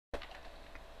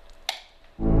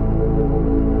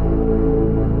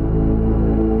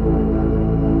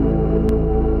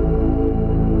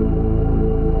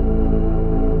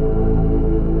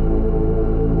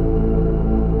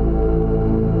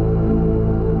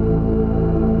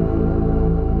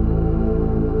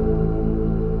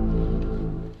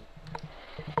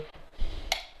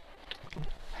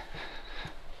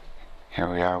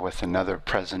with another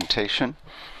presentation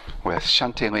with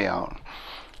Shanti Leone.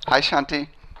 Hi, Shanti.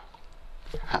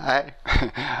 Hi.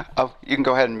 Oh, you can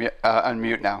go ahead and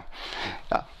unmute now.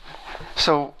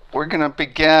 So we're going to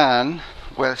begin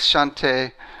with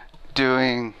Shanti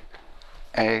doing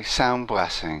a sound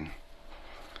blessing,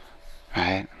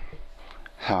 right?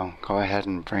 So go ahead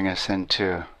and bring us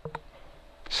into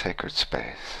sacred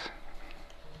space.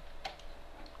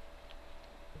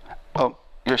 Oh,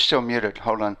 you're still muted.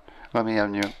 Hold on. Let me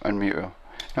unmute you.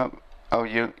 No. Oh,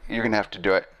 you're going to have to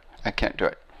do it. I can't do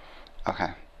it. Okay.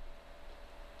 I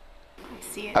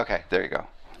see it. Okay, there you go.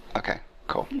 Okay,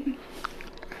 cool.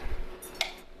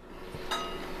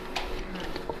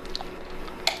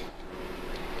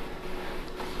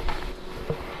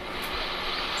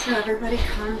 So everybody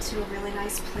come to a really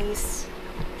nice place,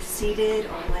 seated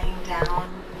or laying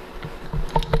down.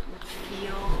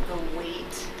 Feel the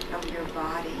weight of your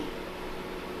body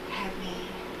heavy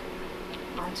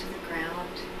onto the ground,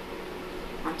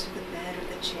 onto the bed or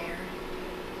the chair.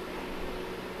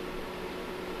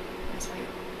 As we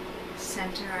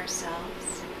center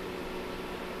ourselves,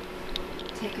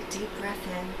 take a deep breath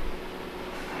in.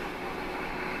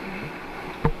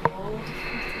 Hold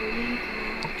for 3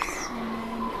 counts and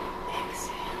then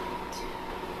exhale. 2.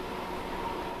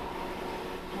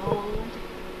 Hold.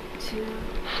 2,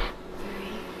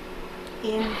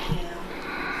 3. Inhale.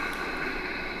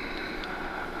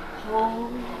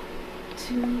 Hold.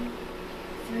 2,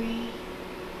 3.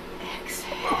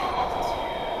 Exhale.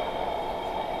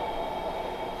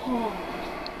 Hold.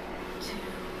 2,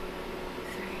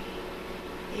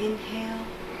 3. Inhale.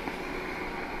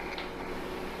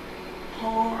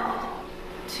 Hold.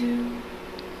 2,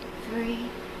 3.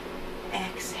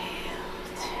 Exhale.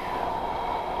 2.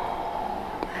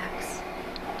 Relax.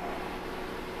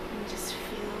 And just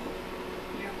feel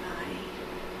your body.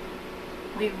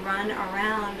 We run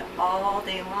around all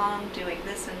day long doing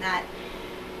this and that.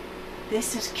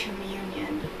 This is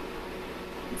communion.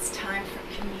 It's time for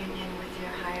communion with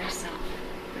your higher self.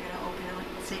 We're going to open up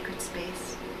sacred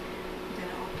space. I'm going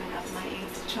to open up my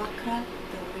 8th chakra,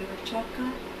 the Lyra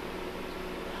chakra.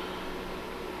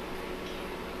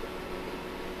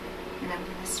 And I'm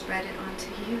going to spread it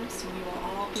onto you, so we will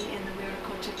all be in the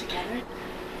Viracocha together.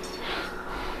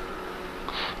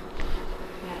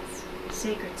 Yes,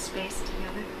 sacred space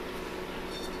together.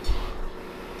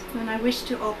 And I wish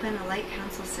to open a light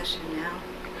council session now.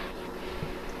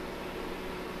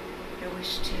 I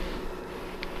wish to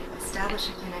establish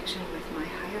a connection with my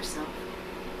higher self,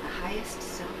 the highest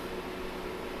self.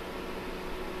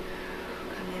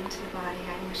 Come into the body.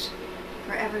 I wish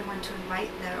for everyone to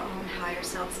invite their own higher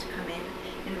selves to come in.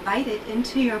 Invite it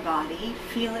into your body.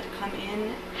 Feel it come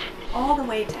in all the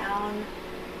way down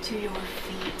to your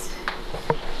feet.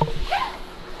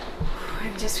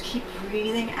 And just keep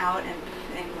breathing out and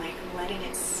like letting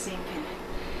it sink and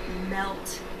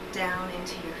melt down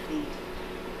into your feet.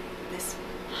 This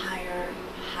higher,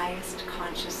 highest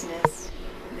consciousness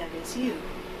that is you.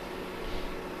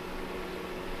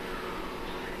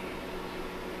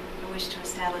 I wish to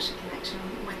establish a connection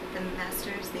with the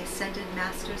masters, the ascended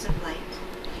masters of light.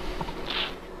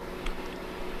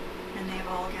 And they've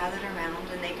all gathered around,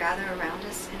 and they gather around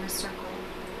us in a circle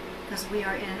because we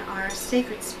are in our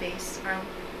sacred space, our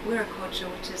Viracocha,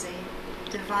 which is a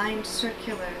divine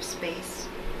circular space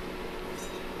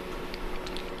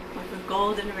with a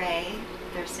golden ray.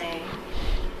 They're saying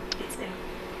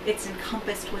it's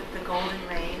encompassed with the golden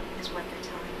ray, is what they're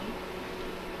telling me.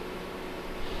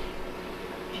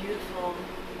 Beautiful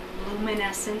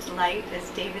luminescent light, as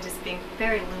David is being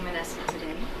very luminescent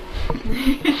today.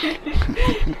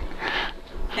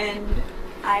 And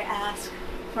I ask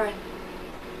for a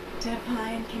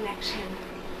divine connection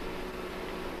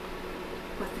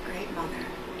with the Great Mother,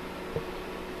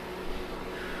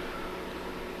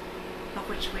 of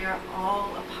which we are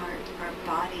all a part. Our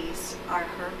bodies are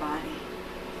her body.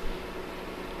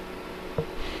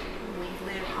 We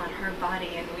live on her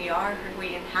body, and we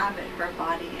inhabit her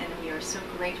body, and we are so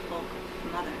grateful,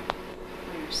 Mother.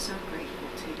 We are so grateful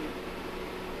to you.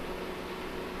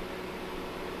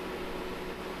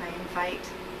 I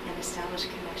invite and establish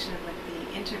connection with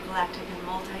the intergalactic and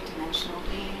multidimensional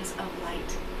beings of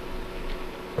light.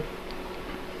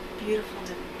 Beautiful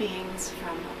beings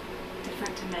from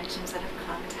different dimensions that have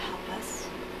come to help us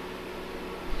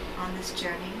on this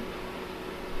journey.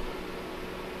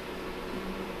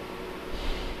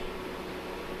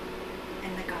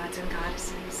 And the gods and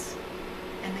goddesses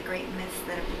and the great myths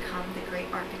that have become the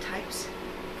great archetypes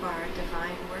for our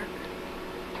divine work.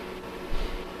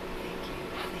 Thank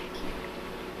you.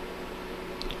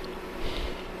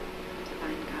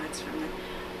 Divine gods from the...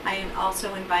 I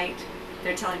also invite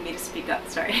they're telling me to speak up,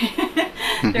 sorry.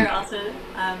 They're also,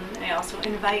 I also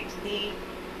invite the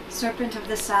Serpent of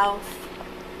the South,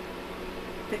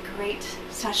 the great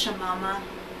Sashamama,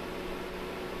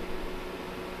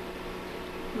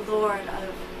 Lord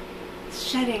of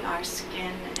shedding our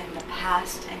skin and the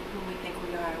past and who we think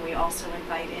we are. We also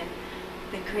invite in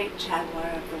the great Jaguar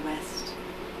of the West,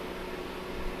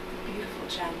 the beautiful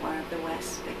Jaguar of the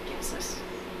West that gives us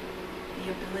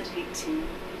the ability to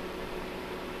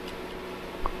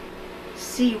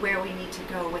see where we need to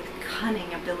go with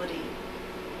cunning ability,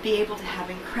 be able to have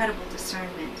incredible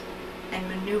discernment, and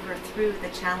maneuver through the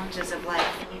challenges of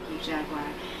life. Thank you, Jaguar.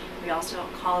 We also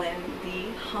call in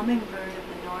the hummingbird of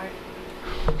the north,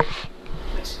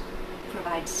 which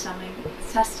provides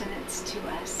sustenance to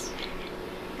us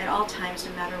at all times,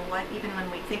 no matter what. Even when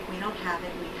we think we don't have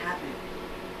it, we have it.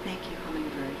 Thank you,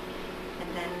 hummingbird.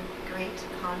 And then great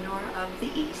condor of the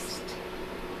east,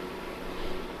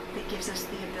 that gives us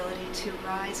the ability to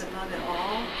rise above it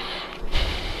all.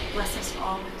 Bless us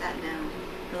all with that now.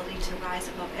 Ability to rise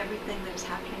above everything that is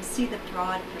happening. See the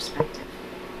broad perspective.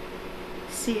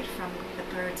 See it from the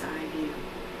bird's eye view.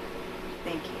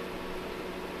 Thank you.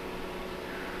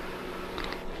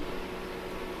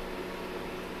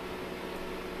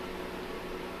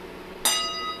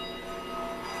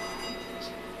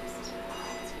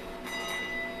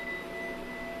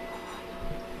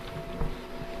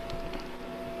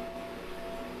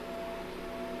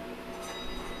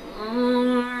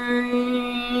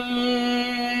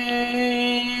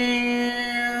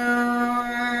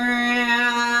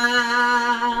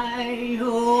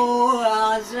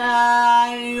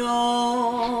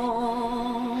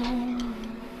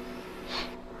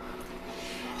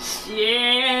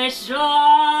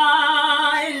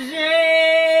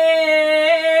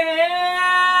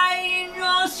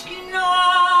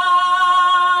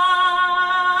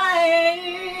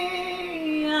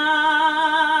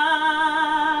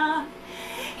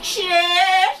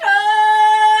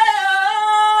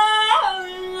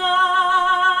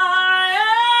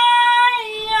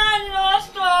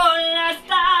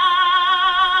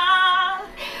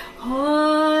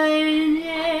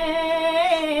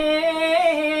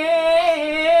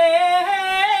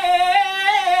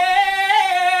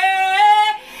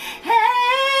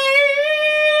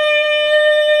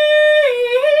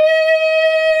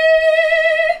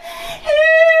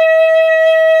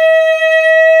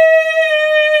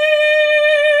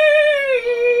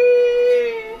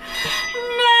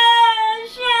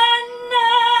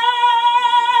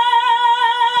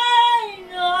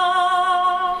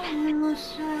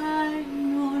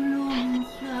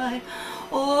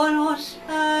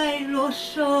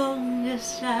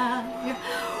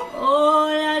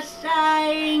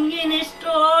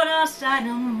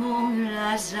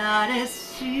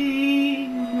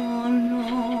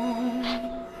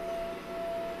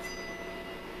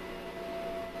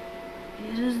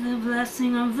 It is the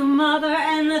blessing of the Mother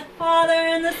and the Father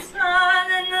and the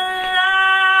Son and the light.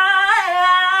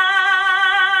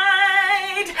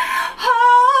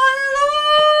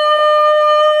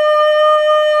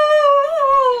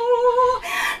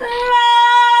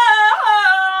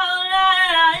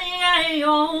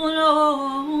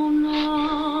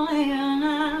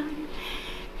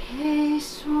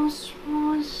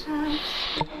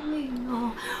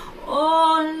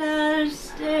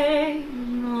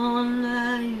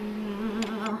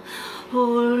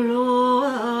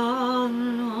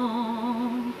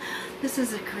 This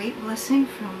is a great blessing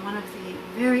from one of the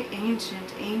very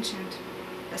ancient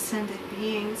ascended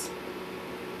beings.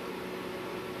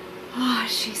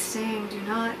 She's saying,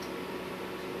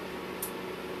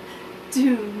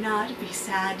 do not be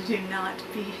sad, do not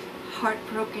be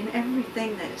heartbroken.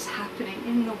 Everything that is happening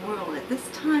in the world at this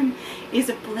time is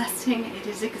a blessing. It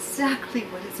is exactly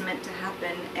what is meant to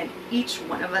happen, and each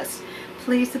one of us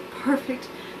plays a perfect,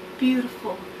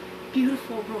 beautiful,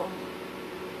 beautiful role.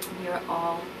 We are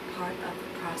all part of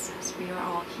the process. We are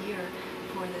all here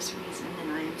for this reason,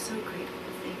 and I am so grateful.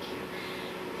 Thank you.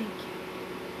 Thank you.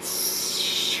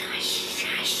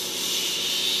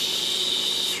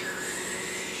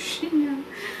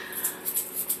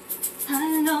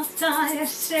 Non stai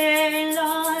se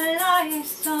la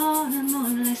sono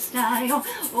non le stai o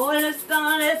le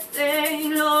stai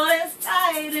lo le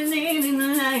stai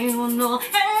non lei no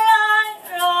e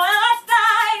lo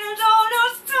stai non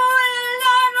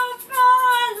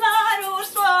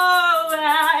so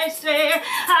I say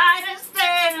I just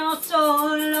stay no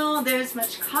solo. There's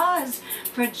much cause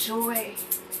for joy.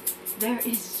 There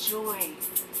is joy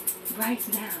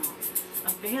right now,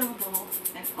 available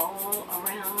and all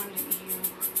around you.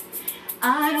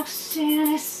 I don't see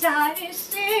any sign,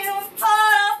 see you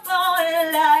fall, fall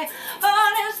in life.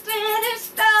 this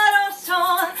battle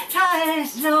song, try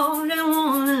slow, they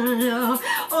wanna know.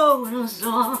 Oh, no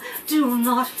song, do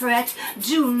not fret,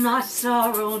 do not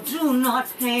sorrow, do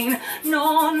not pain.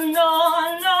 No, no,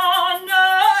 no, no.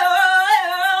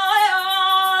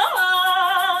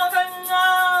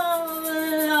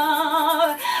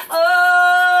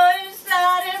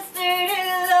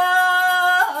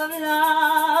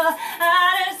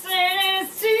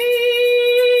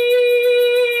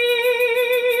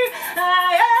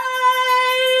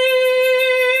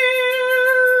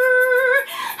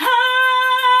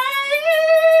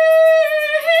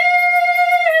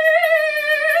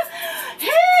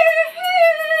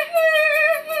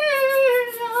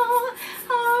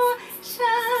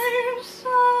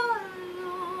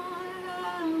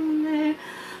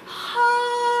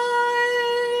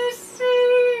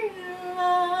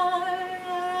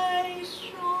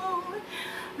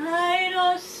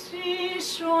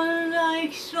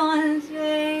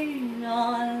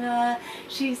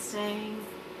 She's saying,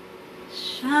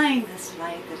 shine this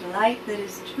light, the light that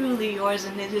is truly yours,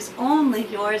 and it is only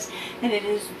yours, and it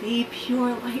is the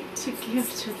pure light to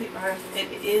give to the earth.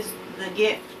 It is the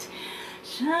gift.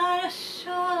 Shine,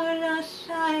 shine,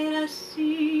 shine,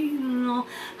 shine,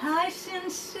 I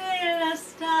sincere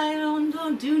style,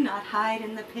 do not hide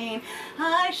in the pain.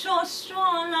 I shall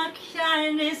strong like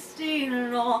shine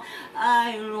still,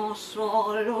 I no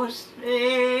solo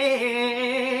stay.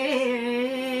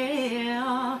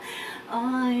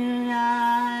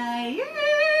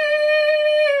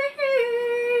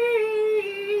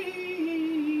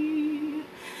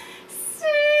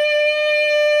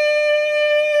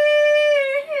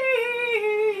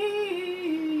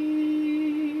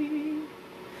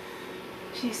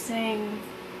 She's saying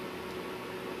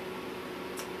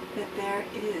that there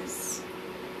is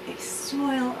a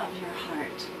soil of your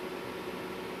heart,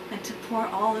 and to pour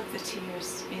all of the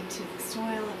tears into the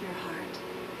soil of your heart,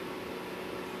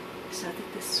 so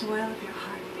that the soil of your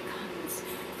heart becomes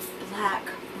black,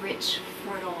 rich,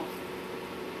 fertile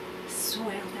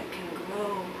soil that can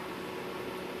grow.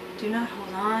 Do not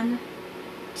hold on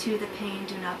to the pain.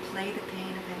 Do not play the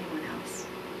pain of anyone else.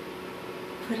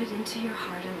 Put it into your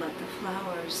heart and let the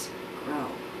flowers grow.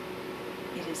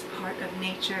 It is part of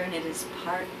nature, and it is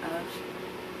part of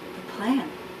the plan.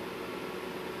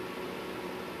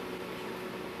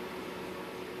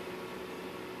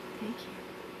 Thank you.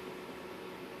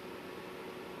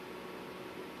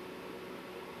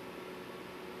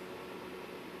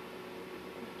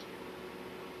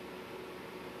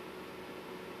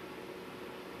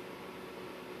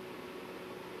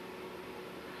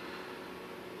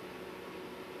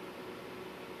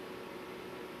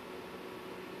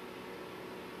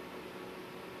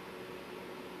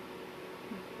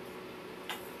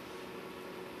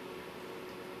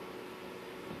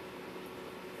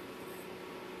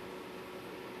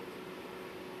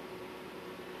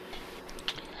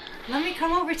 Let me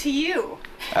come over to you.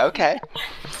 Okay.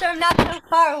 So I'm not so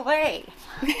far away.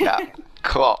 Yeah.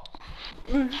 Cool.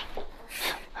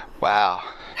 Wow.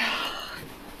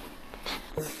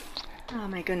 Oh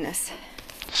my goodness.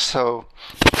 So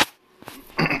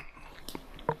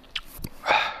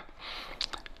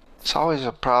it's always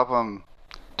a problem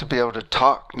to be able to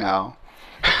talk now.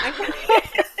 I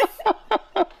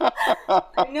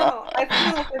know. I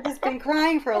feel like I've just been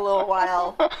crying for a little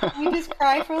while. Can we just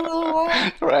cry for a little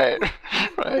while? Right.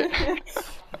 Right.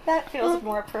 That feels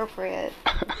more appropriate.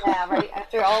 Yeah, right.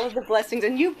 After all of the blessings,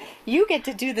 and you get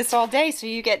to do this all day, so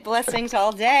you get blessings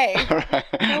all day. Right.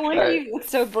 No wonder Right. you look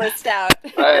so blissed out.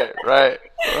 Right. Right.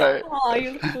 Right. Oh,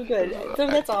 you look so good. So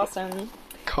that's awesome.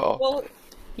 Cool. Well,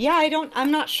 yeah,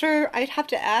 I'm not sure. I'd have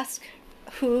to ask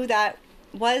who that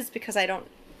was, because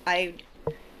I've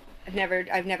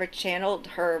never channeled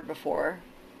her before.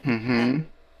 Mm-hmm.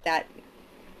 That,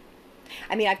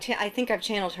 I mean, I think I've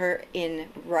channeled her in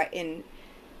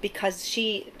because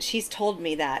she's told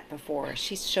me that before.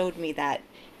 She's showed me that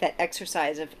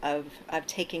exercise of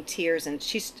taking tears, and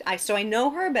so I know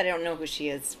her, but I don't know who she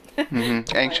is.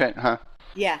 Mm-hmm. Ancient, huh?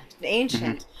 Yeah,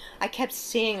 ancient. Mm-hmm. I kept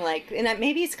seeing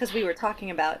maybe it's because we were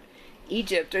talking about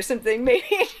Egypt or something. Maybe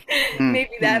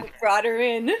maybe that brought her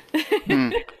in.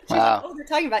 Mm. She's like, Wow. oh, they're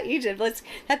talking about Egypt.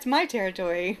 That's my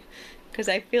territory, because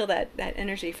I feel that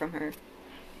energy from her.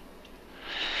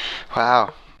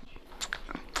 Wow.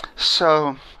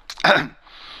 So, Oh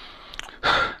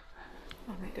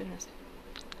my goodness.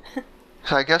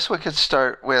 so I guess we could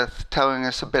start with telling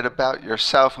us a bit about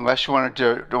yourself, unless you want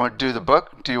to do the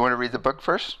book. Do you want to read the book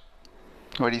first?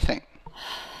 What do you think?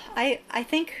 I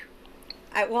think,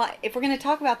 well, if we're going to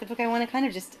talk about the book, I want to kind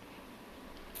of just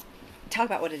talk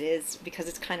about what it is, because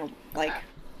it's kind of like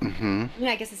Mm-hmm. I mean,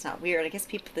 I guess it's not weird. I guess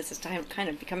people, this is time kind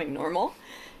of becoming normal.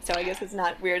 So I guess it's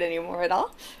not weird anymore at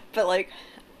all. But like,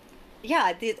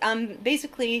 yeah,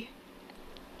 basically,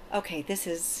 okay, this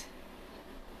is,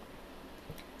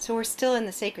 so we're still in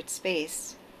the sacred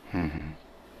space. Mm-hmm.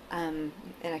 And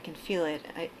I can feel it.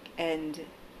 And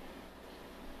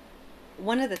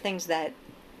one of the things that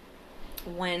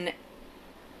when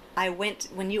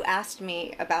when you asked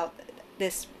me about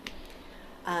this,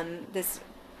 this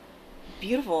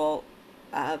beautiful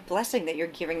blessing that you're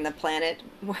giving the planet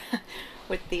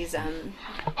with these,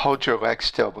 Hold your leg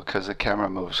still because the camera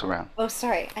moves around. oh,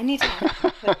 sorry, I need to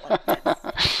put it like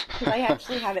this because I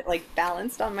actually have it like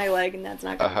balanced on my leg, and that's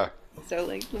not gonna Uh-huh. work. So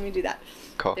like, let me do that.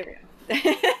 Cool. There we go.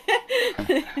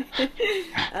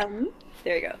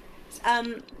 There we go.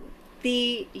 Um,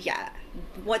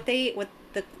 what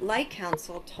the Light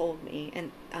Council told me,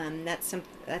 and that's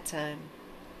a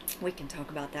we can talk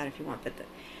about that if you want. But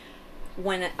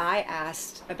when I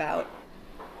asked about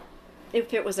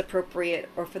if it was appropriate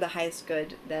or for the highest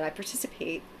good that I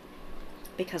participate,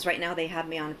 because right now they have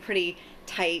me on a pretty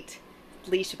tight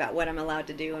leash about what I'm allowed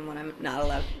to do and what I'm not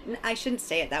allowed. I shouldn't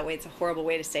say it that way. It's a horrible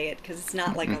way to say it because it's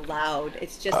not like allowed.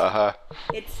 Uh-huh.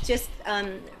 It's just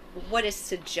what is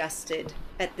suggested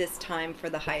at this time for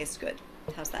the highest good.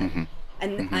 How's that? Mm-hmm.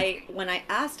 And Mm-hmm. when I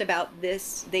asked about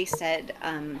this, they said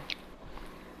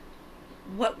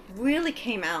what really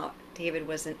came out, David,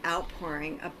 was an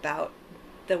outpouring about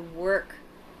the work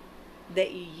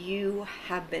that you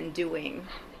have been doing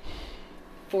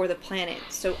for the planet.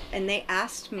 So, and they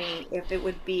asked me if it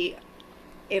would be,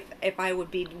 if I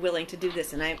would be willing to do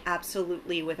this, and I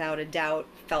absolutely, without a doubt,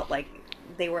 felt like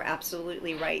they were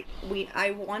absolutely right.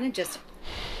 I want to just,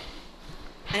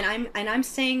 and I'm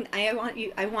saying, I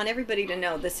want everybody to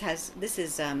know this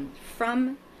is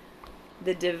from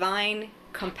the divine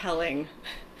compelling.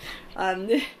 Um,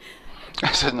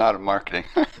 This is not a marketing.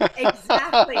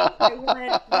 exactly. I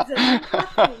want.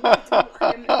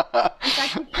 In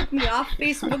fact, they took me off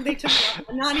Facebook. They took me off.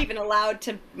 I'm not even allowed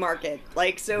to market.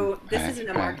 Like, so this Right, isn't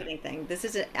a right. marketing thing. This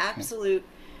is an absolute.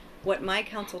 What my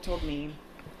counsel told me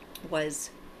was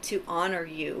to honor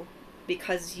you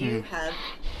because you have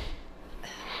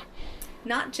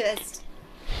not just.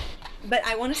 But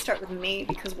I want to start with me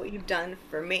because what you've done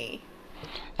for me.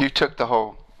 You took the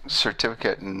whole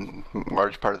certificate and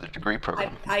large part of the degree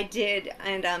program. I did,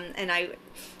 and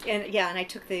I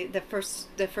took the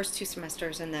first 2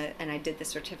 semesters and I did the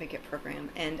certificate program,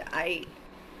 and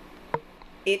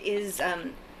it is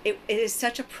it is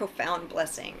such a profound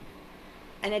blessing,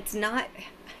 and it's not,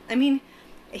 I mean,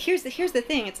 here's the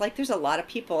thing, it's like there's a lot of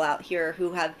people out here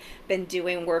who have been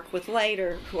doing work with light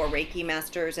or who are Reiki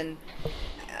masters, and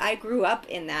I grew up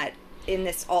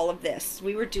all of this.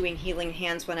 We were doing healing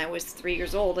hands when I was 3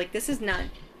 years old. Like, this is not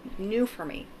new for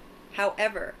me.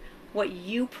 However, what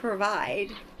you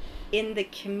provide in the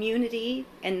community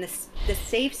and the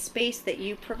safe space that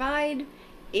you provide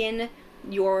in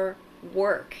your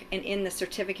work and in the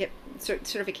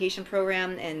certification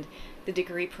program and the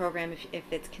degree program, if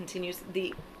it continues,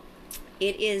 it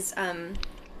is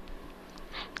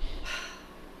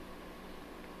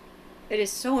it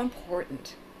is so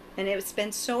important. And it's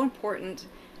been so important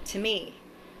to me.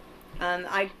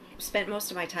 I spent most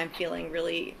of my time feeling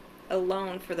really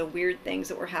alone for the weird things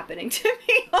that were happening to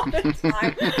me all the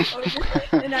time.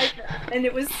 And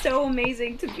it was so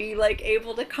amazing to be like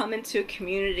able to come into a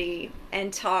community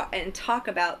and talk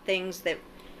about things that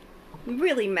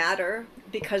really matter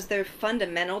because they're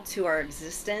fundamental to our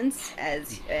existence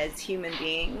as human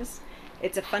beings.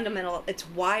 It's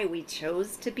why we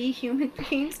chose to be human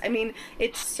beings. I mean,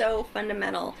 it's so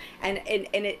fundamental, and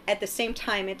at the same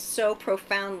time, it's so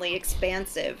profoundly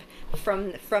expansive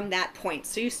from that point.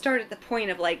 So you start at the point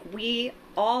of like, we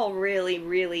all really,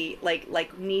 really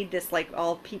like need this, like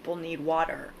all people need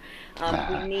water.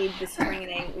 We need this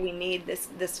training. We need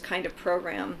this kind of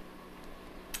program.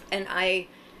 And I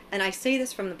say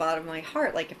this from the bottom of my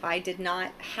heart. Like, if I did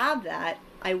not have that,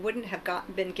 I wouldn't have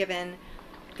been given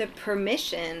the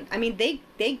permission. I mean, they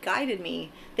guided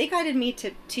me. They guided me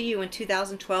to you in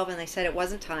 2012, and they said it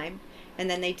wasn't time. And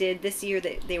then they did this year.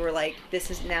 They were like, "This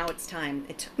is now. It's time."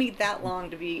 It took me that long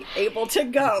to be able to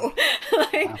go.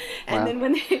 Like, and then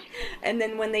when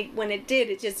it did,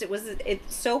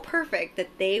 it's so perfect that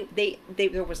they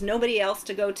there was nobody else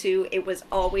to go to. It was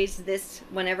always this.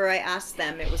 Whenever I asked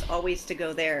them, it was always to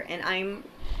go there, and I'm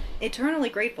eternally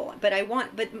grateful.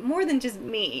 But more than just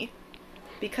me.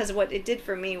 Because what it did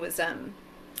for me was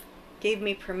gave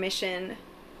me permission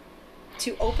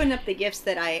to open up the gifts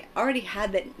that I already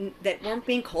had that weren't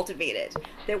being cultivated,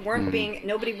 that weren't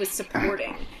nobody was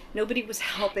supporting, nobody was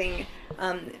helping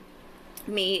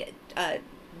me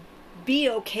be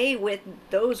okay with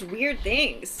those weird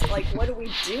things. Like, what do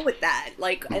we do with that?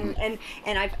 Like, and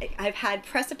I've had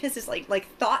precipices,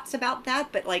 like thoughts about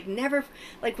that, but like never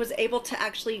like was able to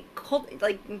actually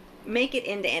like make it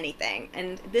into anything.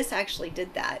 And this actually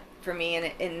did that for me,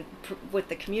 and with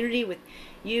the community, with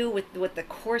you, with the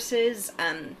courses.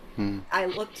 I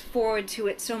looked forward to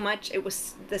it so much. It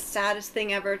was the saddest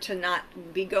thing ever to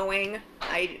not be going.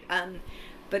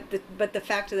 But the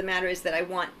fact of the matter is that I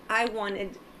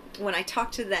wanted, when I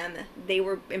talked to them, they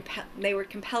were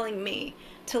compelling me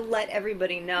to let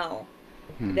everybody know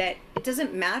that it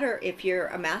doesn't matter if you're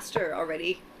a master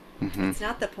already. It's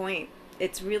not the point.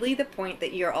 It's really the point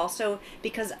that you're also,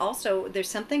 because also there's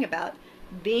something about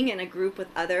being in a group with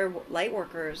other light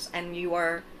workers, and you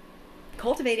are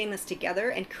cultivating this together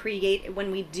and create.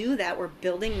 When we do that, we're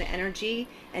building the energy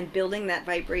and building that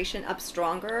vibration up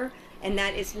stronger, and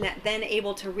that is then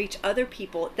able to reach other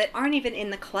people that aren't even in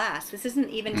the class. This isn't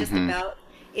even just about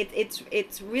it.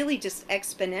 It's really just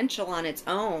exponential on its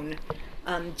own,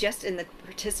 just in the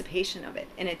participation of it,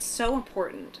 and it's so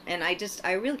important. And I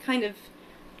really kind of,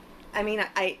 I mean,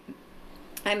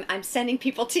 I'm sending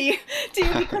people to you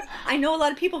because I know a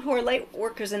lot of people who are light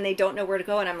workers and they don't know where to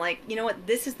go, and I'm like, you know what,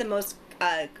 this is the most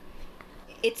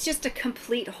it's just a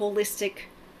complete holistic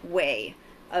way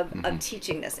of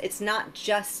teaching this. It's not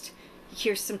just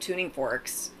here's some tuning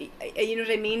forks, you know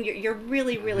what I mean. You're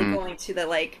really going to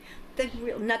the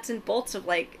real nuts and bolts of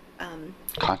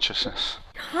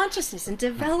consciousness and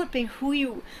developing who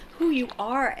you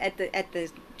are at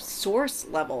the source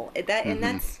level.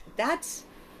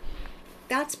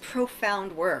 That's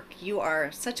profound work. You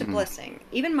are such a blessing.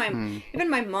 Even my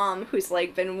mom, who's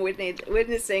been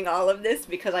witnessing all of this,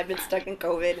 because I've been stuck in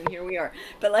COVID and here we are.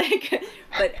 But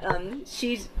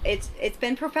it's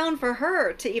been profound for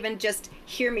her to even just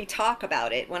hear me talk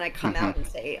about it when I come out and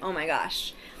say, oh my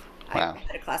gosh, wow. I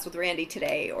had a class with Randy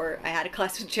today, or I had a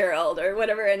class with Gerald, or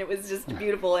whatever, and it was just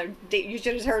beautiful. And you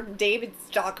should have heard David's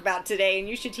talk about today, and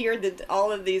you should hear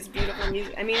all of these beautiful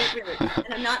music. I mean, it really,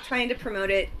 and I'm not trying to promote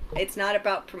it. It's not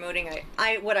about promoting.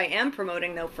 What I am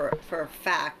promoting, though, for a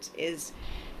fact, is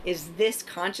this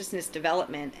consciousness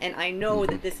development, and I know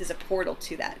that this is a portal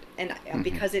to that, and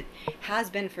because it has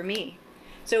been for me.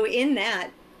 So in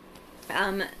that,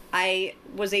 I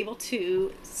was able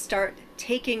to start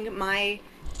taking my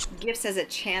gifts as a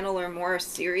channeler more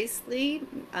seriously,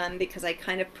 because I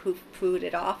kind of poo-pooed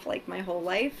it off my whole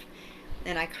life,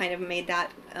 and I kind of made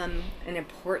that an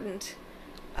important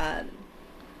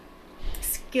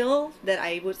skill that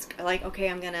I was like, okay,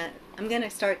 I'm gonna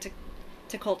start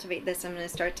to cultivate this. I'm gonna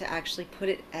start to actually put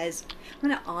it as, I'm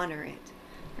gonna honor it.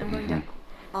 I'm going to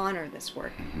honor this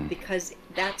work, because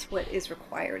that's what is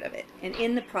required of it. And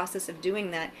in the process of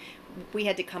doing that, we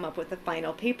had to come up with a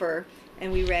final paper,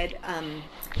 and we read and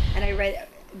I read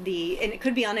and it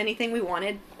could be on anything we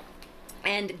wanted,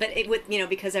 but it would,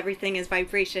 because everything is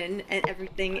vibration and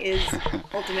everything is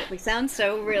ultimately sound,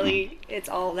 so really it's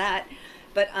all that.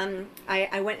 But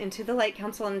I went into the Light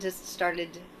Council and just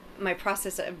started my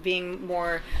process of being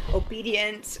more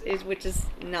obedient, which is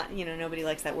not, nobody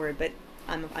likes that word, but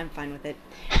I'm fine with it.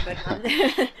 But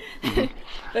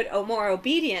but more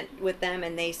obedient with them,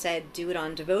 and they said do it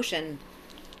on devotion.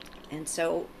 And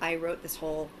so I wrote this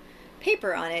whole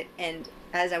paper on it, and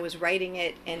as I was writing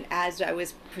it and as I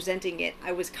was presenting it,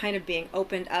 I was kind of being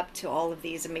opened up to all of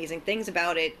these amazing things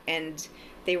about it, and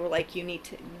they were like, you need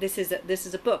to, this is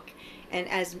a book. And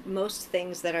as most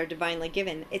things that are divinely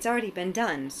given, it's already been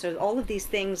done. So all of these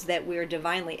things that we're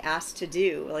divinely asked to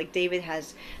do, like David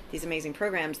has these amazing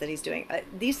programs that he's doing,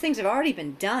 these things have already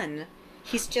been done.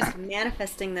 He's just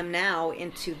manifesting them now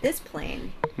into this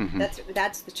plane.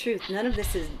 That's the truth. None of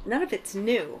it's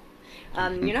new.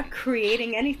 You're not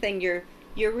creating anything. You're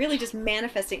really just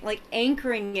manifesting,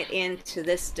 anchoring it into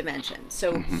this dimension.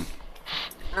 So,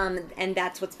 and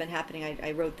that's what's been happening.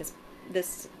 I wrote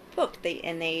this book.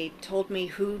 They told me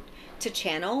who to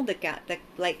channel. The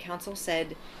Light Council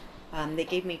said they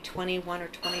gave me 21 or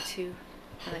 22.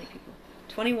 How many people?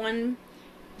 21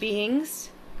 beings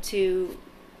to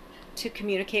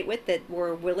communicate with that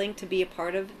were willing to be a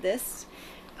part of this,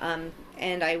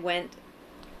 and I went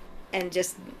and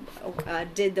just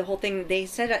did the whole thing. They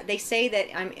say that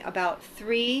I'm about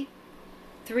three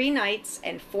nights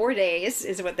and 4 days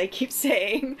is what they keep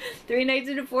saying. 3 nights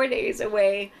and 4 days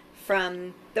away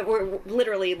from that. We're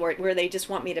literally where they just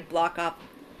want me to block off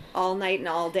all night and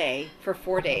all day for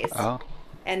 4 days. Oh.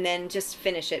 And then just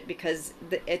finish it, because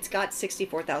it's got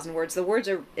 64,000 words. The words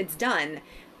it's done.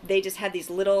 They just have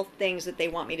these little things that they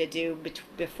want me to do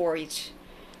before each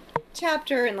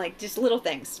chapter, and just little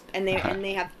things. And they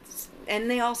have and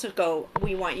they also go,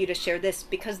 we want you to share this,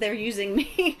 because they're using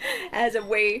me as a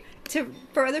way to,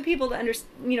 for other people to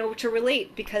to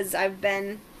relate, because I've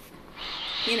been,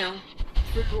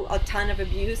 through a ton of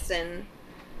abuse, and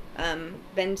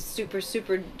been super,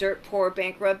 super dirt poor,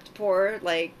 bankrupt poor,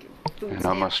 like food And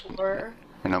stamp almost poor,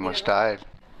 and you almost know. died.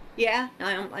 Yeah,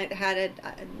 I had it.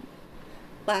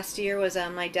 Last year was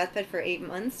on my deathbed for 8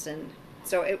 months, and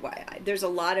so there's a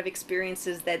lot of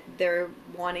experiences that they're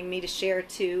wanting me to share,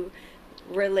 to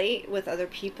relate with other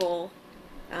people,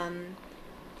 um,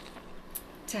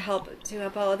 to help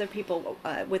other people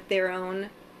with their own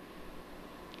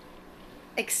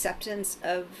acceptance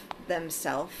of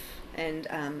themselves, and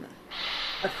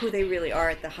of who they really are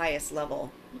at the highest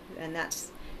level. And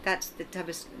that's the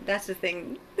toughest. That's the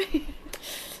thing,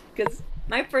 because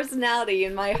my personality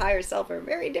and my higher self are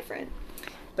very different.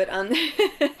 But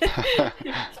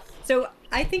so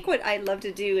I think what I'd love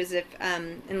to do is, if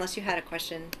unless you had a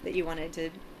question that you wanted to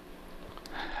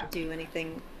do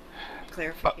anything,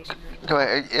 clarification or anything. Go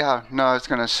ahead. Yeah, no, I was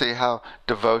going to see how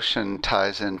devotion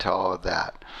ties into all of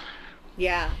that.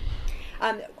 Yeah.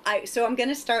 So I'm going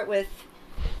to start with,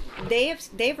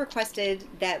 they've requested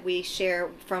that we share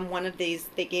from one of these.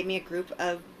 They gave me a group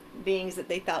of beings that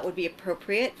they thought would be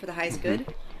appropriate for the highest Hmm.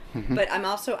 good. Hmm. But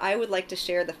I would like to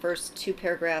share the first two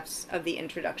paragraphs of the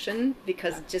introduction,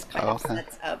 because it just kind of Okay.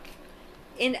 sets up,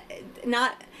 in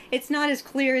not it's not as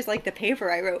clear as like the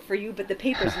paper I wrote for you, but the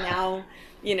paper's now,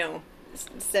 you know,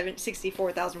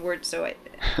 64,000 words. So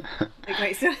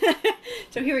okay, so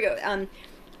so here we go.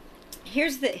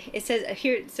 It says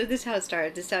here, so this is how it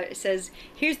started. It says,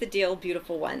 here's the deal,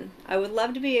 beautiful one. I would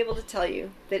love to be able to tell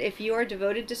you that if you are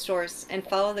devoted to Source and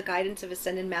follow the guidance of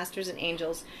ascended masters and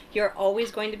angels, you're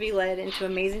always going to be led into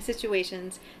amazing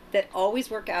situations that always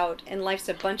work out, and life's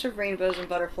a bunch of rainbows and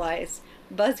butterflies.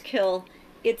 Buzzkill,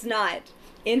 it's not.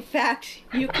 In fact,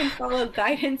 you can follow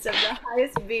guidance of the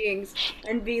highest beings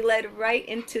and be led right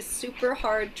into super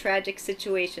hard, tragic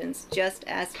situations. Just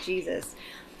ask Jesus.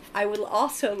 I would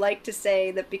also like to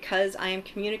say that because I am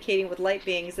communicating with light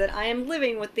beings, that I am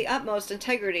living with the utmost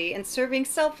integrity and serving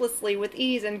selflessly with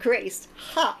ease and grace.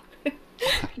 Ha!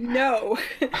 No.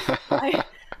 I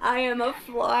I am a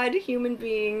flawed human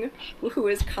being who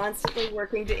is constantly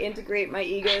working to integrate my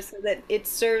ego so that it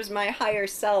serves my higher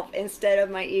self instead of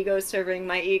my ego serving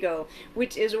my ego,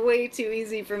 which is way too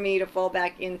easy for me to fall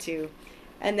back into.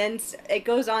 And then it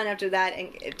goes on after that,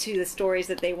 and to the stories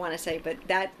that they want to say, but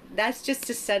that's just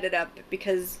to set it up,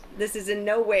 because this is in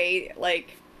no way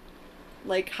like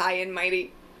high and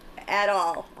mighty at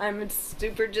all. I'm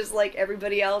super just like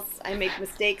everybody else. I make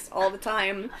mistakes all the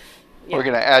time. We're Yeah.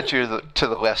 going to add you to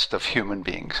the list of human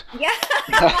beings. Yeah.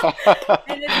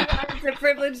 And it's a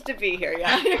privilege to be here.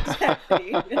 Yeah,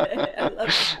 exactly. I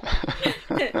love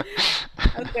that.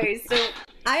 Okay, so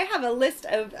I have a list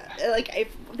of, like, if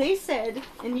they said,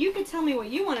 and you could tell me what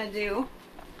you want to do,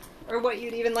 or what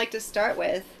you'd even like to start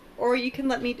with, or you can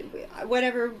let me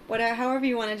whatever, however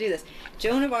you want to do this.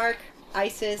 Joan of Arc,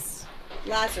 Isis,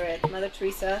 Lazarus, Mother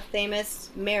Teresa, Thamus,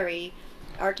 Mary,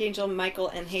 Archangel Michael,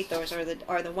 and Hathor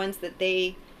are the ones that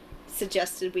they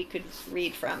suggested we could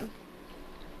read from.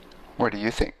 What do you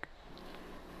think?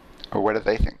 Or what do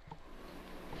they think?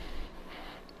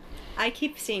 I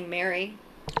keep seeing Mary.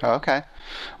 Okay.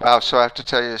 Wow, so I have to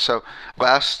tell you, so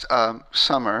last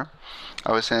summer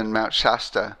I was in Mount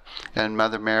Shasta, and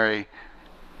Mother Mary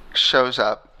shows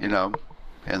up,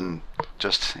 in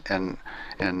just in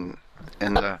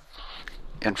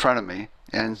front of me,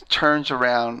 and turns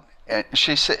around, and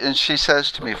she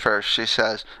says to me first, she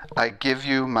says, "I give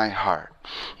you my heart."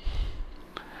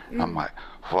 I'm Mm. like,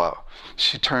 whoa.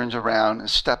 She turns around and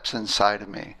steps inside of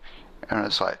me, and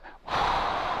it's like,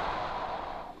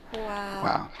 Wow.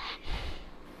 wow.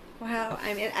 Wow.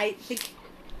 I mean, I think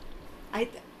I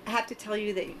have to tell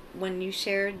you that when you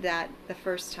shared that the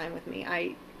first time with me,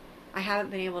 I haven't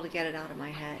been able to get it out of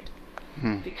my head,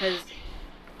 Hmm. because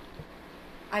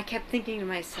I kept thinking to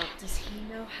myself, does he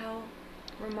know how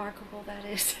remarkable that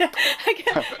is?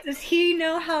 Does he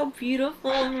know how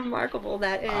beautiful and remarkable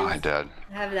that Oh, I is did.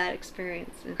 to have that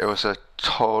experience? It was a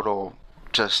total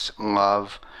just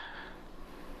love.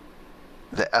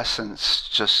 The essence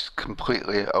just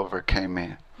completely overcame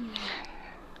me. Mm.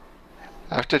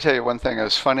 I have to tell you one thing. It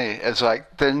was funny. It's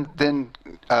like then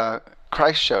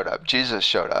Christ showed up. Jesus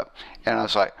showed up, and I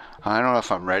was like, I don't know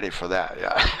if I'm ready for that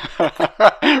yet.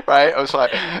 Right? I was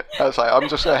like, I'm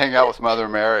just gonna hang out with Mother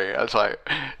Mary. I was like,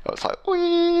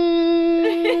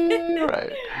 wee.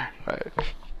 Right, right.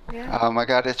 Yeah. Oh my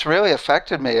God, it's really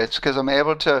affected me. It's because I'm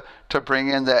able to bring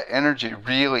in that energy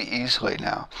really easily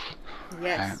now. Right?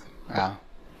 Yes. Yeah.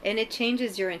 And it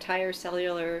changes your entire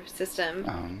cellular system.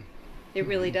 Um, It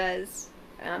really does.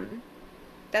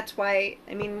 That's why,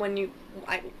 I mean,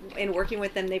 in working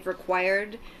with them, they've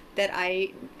required that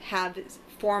I have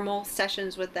formal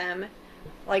sessions with them,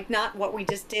 like not what we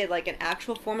just did, like an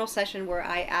actual formal session where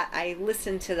I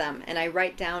listen to them and I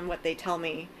write down what they tell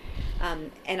me,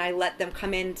 and I let them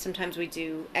come in. Sometimes we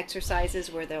do exercises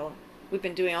where we've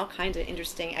been doing all kinds of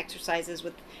interesting exercises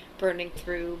with burning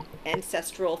through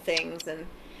ancestral things, and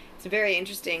it's very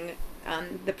interesting,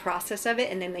 the process of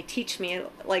it. And then they teach me,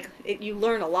 like, you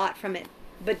learn a lot from it.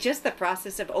 But just the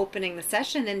process of opening the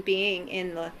session and being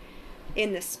in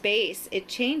the space, it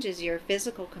changes your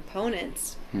physical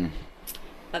components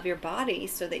of your body,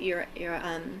 so that you're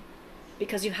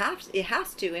because it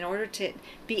has to, in order to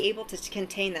be able to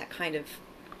contain that kind of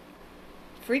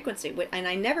frequency. And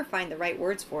I never find the right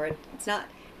words for it. It's not,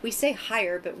 we say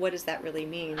higher, but what does that really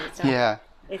mean? It's not, Yeah.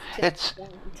 it's It's just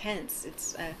intense.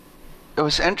 It's it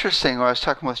was interesting when I was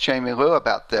talking with Jamie Lou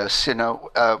about this,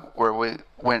 where we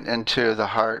went into the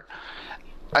heart.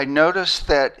 I noticed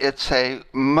that it's a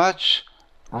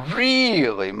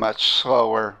really much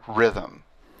slower rhythm.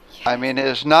 I yes, mean, it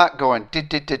is not going did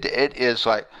did did. It is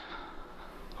like,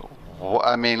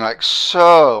 I mean, like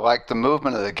so, like the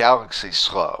movement of the galaxy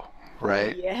slow,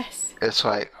 right? yes. It's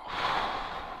like,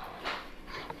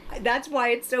 That's why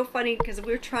it's so funny, because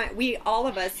we all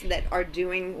of us that are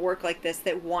doing work like this,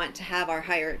 that want to have our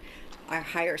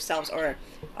higher selves, or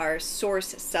our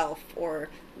source self, or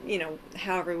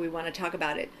however we want to talk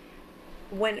about it.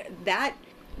 when that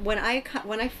when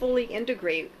I fully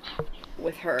integrate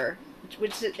with her,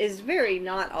 which is very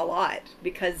not a lot,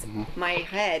 because mm-hmm, my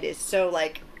head is so,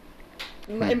 like,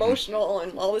 mm-hmm, emotional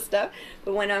and all this stuff.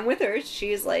 But when I'm with her,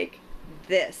 she's like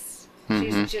this.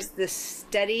 She's mm-hmm, just this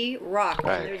steady rock, and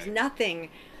right, there's nothing.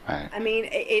 right, I mean,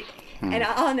 and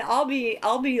mm,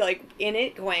 I'll be like in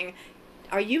it, going,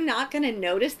 "Are you not going to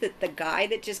notice that the guy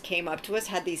that just came up to us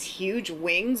had these huge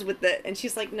wings with the?" And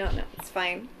she's like, "No, no, it's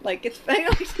fine. Like, it's fine."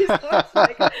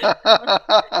 Like,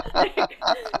 like,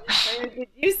 did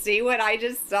you see what I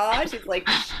just saw? She's like,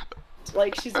 "Shh."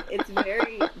 Like, it's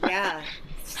very, yeah,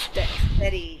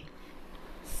 steady,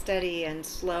 steady and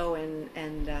slow, and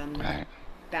right.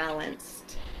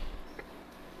 balanced.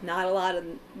 Not a lot of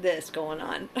this going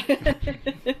on,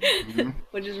 Mm-hmm.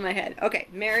 which is my head. Okay,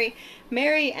 Mary,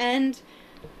 and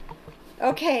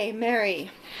okay,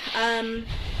 Mary. Um,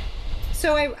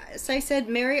 so I said,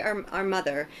 Mary, our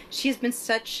mother. She has been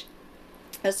such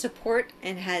a support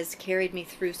and has carried me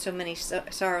through so many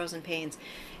sorrows and pains.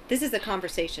 This is a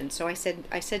conversation. So I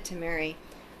said to Mary,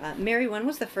 Mary, when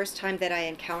was the first time that I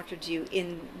encountered you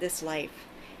in this life?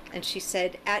 And she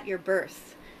said, at your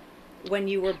birth. When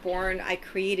you were born, I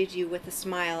created you with a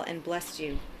smile and blessed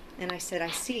you. And I said,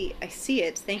 I see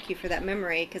it. Thank you for that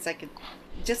memory, because I could,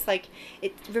 just like,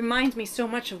 it reminds me so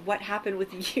much of what happened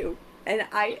with you. And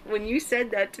when you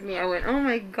said that to me, I went, oh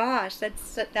my gosh,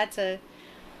 there's a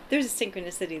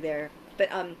synchronicity there. But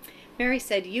Mary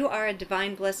said, you are a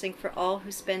divine blessing for all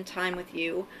who spend time with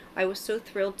you. I was so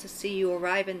thrilled to see you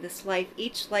arrive in this life.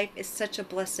 Each life is such a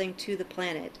blessing to the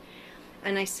planet.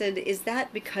 And I said, is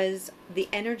that because the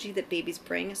energy that babies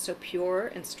bring is so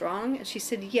pure and strong? And she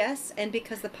said, yes, and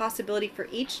because the possibility for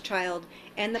each child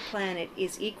and the planet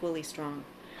is equally strong.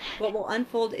 What will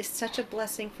unfold is such a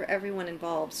blessing for everyone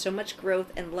involved. So much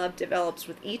growth and love develops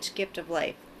with each gift of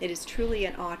life. It is truly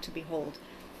an awe to behold.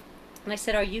 And I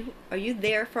said, are you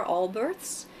there for all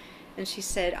births? And she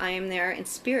said, I am there in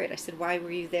spirit. I said, why were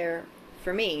you there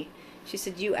for me? She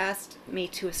said, you asked me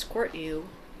to escort you.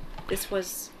 This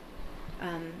was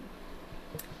um,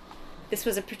 this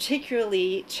was a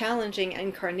particularly challenging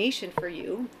incarnation for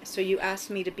you, so you asked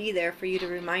me to be there for you, to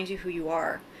remind you who you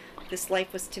are. This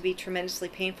life was to be tremendously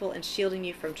painful and shielding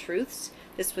you from truths.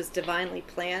 This was divinely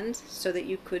planned so that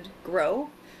you could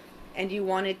grow, and you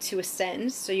wanted to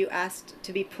ascend, so you asked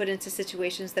to be put into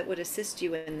situations that would assist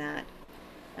you in that.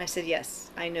 I said,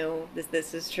 yes, I know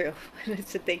this is true. And I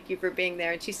said, thank you for being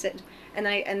there. And she said,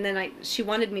 she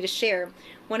wanted me to share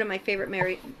one of my favorite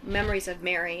memories of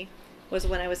Mary was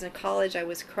when I was in college. I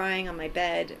was crying on my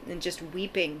bed and just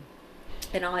weeping,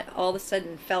 and all of a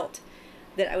sudden felt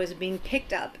that I was being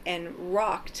picked up and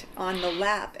rocked on the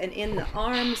lap and in the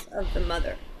arms of the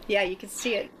mother. Yeah, you can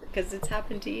see it, because it's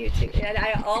happened to you too. And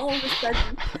I all of a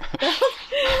sudden felt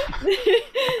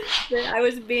that I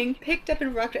was being picked up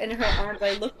and rocked in her arms.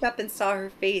 I looked up and saw her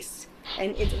face,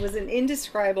 and it was an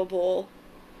indescribable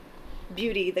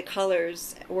beauty. The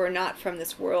colors were not from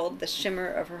this world, the shimmer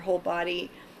of her whole body.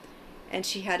 And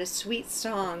she had a sweet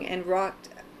song and rocked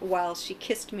while she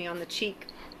kissed me on the cheek.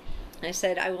 I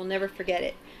said, I will never forget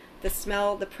it. The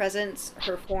smell, the presence,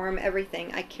 her form,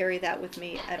 everything, I carry that with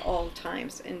me at all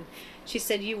times. And she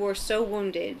said, you were so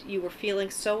wounded, you were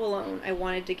feeling so alone. I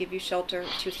wanted to give you shelter.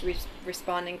 She was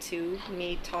responding to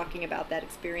me talking about that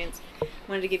experience. I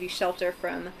wanted to give you shelter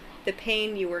from the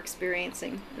pain you were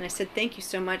experiencing. And I said, thank you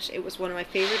so much. It was one of my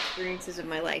favorite experiences of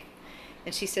my life.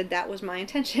 And she said, that was my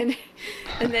intention.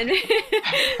 And then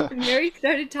Mary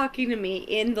started talking to me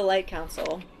in the Light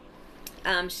Council.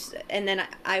 And then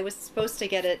I was supposed to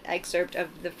get an excerpt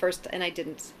of the first, and I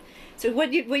didn't. So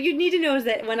what you need to know is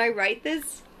that when I write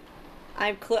this,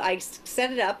 I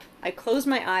set it up, I close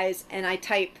my eyes, and I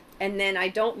type, and then I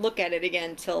don't look at it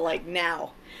again till like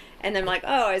now. And I'm like,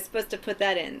 oh, I was supposed to put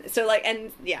that in. So like,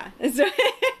 and yeah, so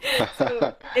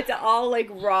it's all like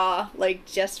raw, like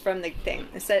just from the thing.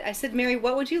 I said, Mary,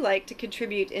 what would you like to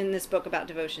contribute in this book about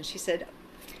devotion? She said,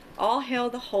 all hail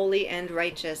the holy and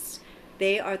righteous.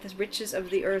 They are the riches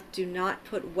of the earth. Do not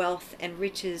put wealth and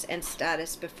riches and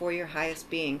status before your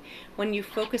highest being. When you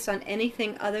focus on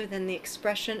anything other than the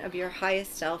expression of your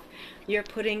highest self, you're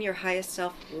putting your highest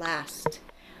self last.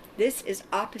 This is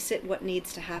opposite what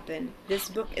needs to happen. This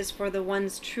book is for the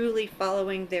ones truly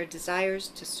following their desires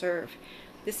to serve.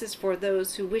 This is for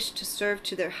those who wish to serve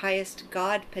to their highest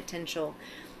God potential.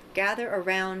 Gather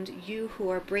around, you who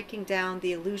are breaking down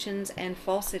the illusions and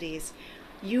falsities.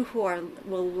 You who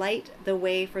will light the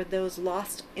way for those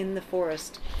lost in the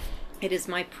forest. It is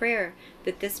my prayer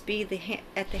that this be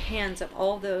at the hands of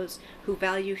all those who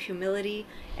value humility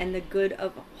and the good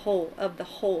of the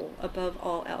whole above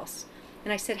all else.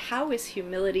 And I said, how is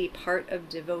humility part of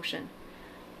devotion?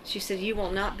 She said, you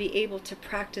will not be able to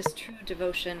practice true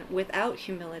devotion without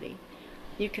humility.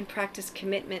 You can practice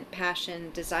commitment,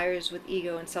 passion, desires with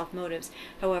ego and self-motives.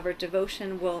 However,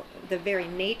 devotion the very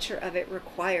nature of it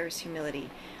requires humility.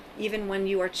 Even when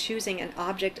you are choosing an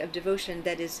object of devotion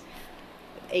that is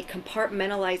a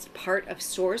compartmentalized part of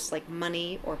source, like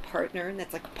money or partner,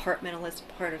 that's a compartmentalized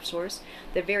part of source,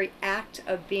 the very act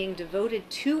of being devoted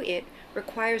to it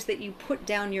requires that you put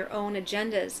down your own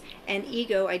agendas and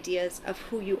ego ideas of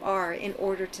who you are in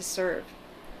order to serve.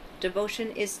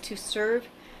 Devotion is to serve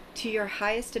to your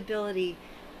highest ability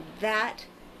that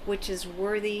which is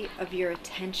worthy of your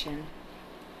attention.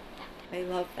 I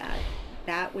love that.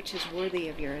 That which is worthy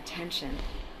of your attention.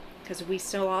 Because we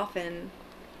so often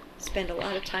spend a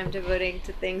lot of time devoting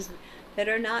to things that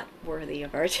are not worthy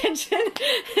of our attention.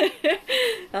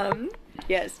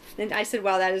 Yes. And I said,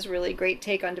 wow, that is really a great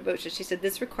take on devotion. She said,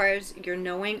 this requires your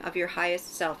knowing of your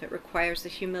highest self. It requires the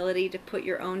humility to put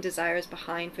your own desires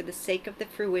behind for the sake of the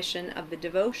fruition of the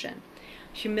devotion.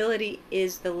 Humility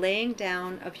is the laying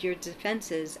down of your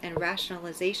defenses and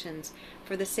rationalizations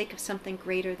for the sake of something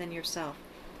greater than yourself.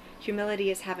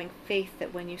 Humility is having faith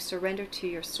that when you surrender to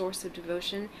your source of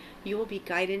devotion, you will be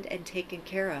guided and taken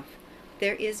care of.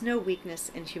 There is no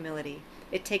weakness in humility.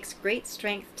 It takes great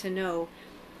strength to know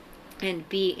and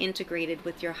be integrated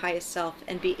with your highest self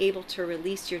and be able to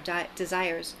release your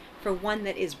desires for one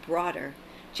that is broader.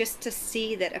 Just to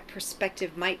see that a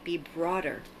perspective might be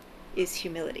broader is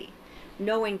humility.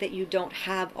 Knowing that you don't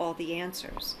have all the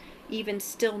answers. Even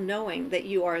still knowing that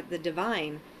you are the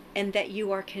divine and that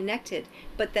you are connected,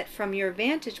 but that from your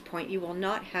vantage point you will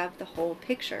not have the whole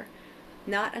picture.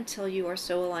 Not until you are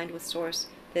so aligned with Source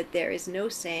that there is no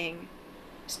saying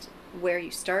where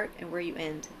you start and where you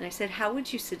end. And I said, how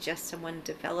would you suggest someone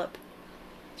develop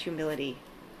humility?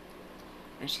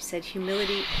 And she said,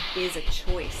 humility is a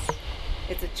choice.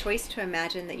 It's a choice to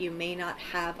imagine that you may not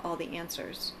have all the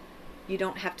answers. You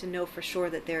don't have to know for sure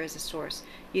that there is a source.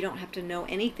 You don't have to know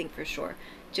anything for sure.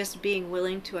 Just being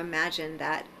willing to imagine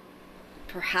that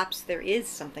perhaps there is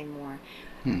something more.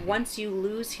 Once you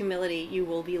lose humility, you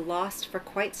will be lost for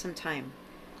quite some time.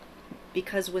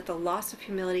 Because with a loss of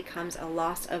humility comes a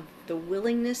loss of the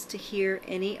willingness to hear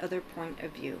any other point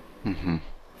of view. Mm-hmm.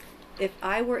 If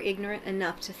I were ignorant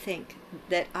enough to think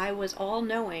that I was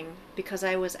all-knowing because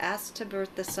I was asked to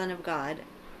birth the Son of God,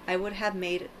 I would have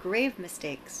made grave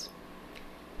mistakes.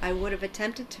 I would have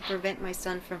attempted to prevent my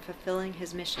son from fulfilling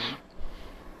his mission.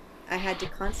 I had to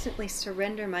constantly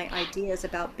surrender my ideas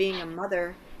about being a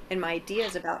mother and my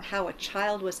ideas about how a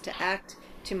child was to act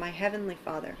to my Heavenly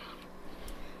Father.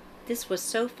 This was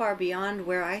so far beyond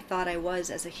where I thought I was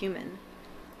as a human.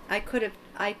 I could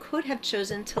have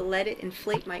chosen to let it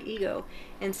inflate my ego.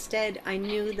 Instead, I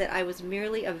knew that I was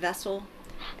merely a vessel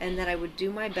and that I would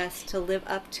do my best to live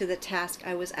up to the task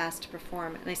I was asked to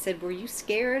perform. And I said, were you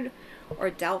scared or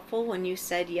doubtful when you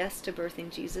said yes to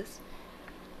birthing Jesus?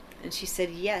 And she said,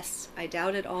 yes, I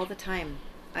doubted all the time.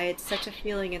 I had such a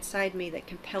feeling inside me that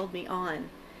compelled me on.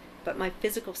 But my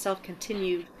physical self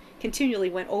continued continually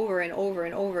went over and over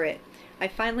and over it. I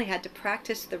finally had to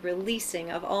practice the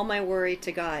releasing of all my worry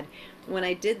to God. When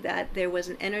I did that, there was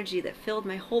an energy that filled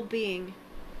my whole being.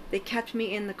 They kept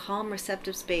me in the calm,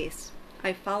 receptive space.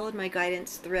 I followed my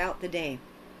guidance throughout the day.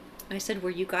 I said,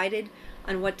 were you guided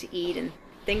on what to eat and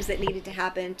things that needed to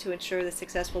happen to ensure the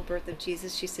successful birth of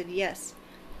Jesus? She said, yes.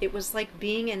 It was like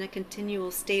being in a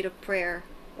continual state of prayer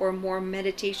or more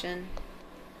meditation.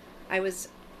 I was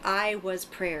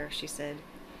prayer, she said.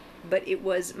 But it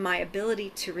was my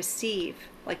ability to receive,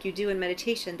 like you do in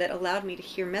meditation, that allowed me to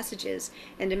hear messages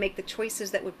and to make the choices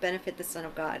that would benefit the Son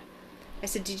of God. I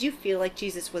said, did you feel like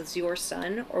Jesus was your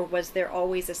son, or was there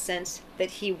always a sense that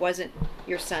he wasn't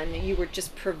your son, you were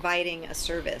just providing a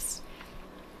service?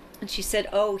 And she said,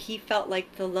 oh, he felt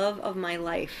like the love of my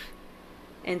life,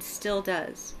 and still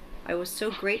does. I was so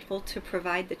grateful to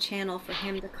provide the channel for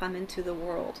him to come into the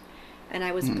world, and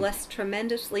I was blessed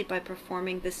tremendously by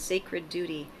performing this sacred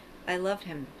duty. I love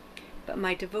him, but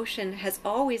my devotion has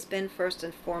always been first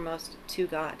and foremost to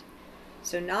God.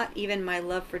 So not even my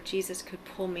love for Jesus could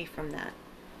pull me from that.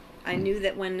 I knew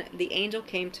that when the angel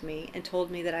came to me and told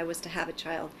me that I was to have a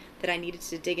child, that I needed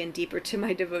to dig in deeper to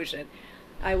my devotion.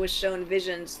 I was shown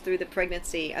visions through the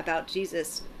pregnancy about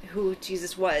Jesus, who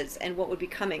Jesus was, and what would be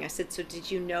coming. I said, so did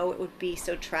you know it would be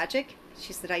so tragic?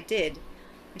 She said, I did.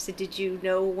 I said, did you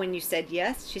know when you said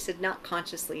yes? She said, not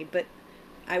consciously, but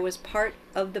I was part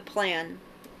of the plan.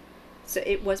 So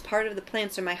it was part of the plan,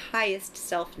 so my highest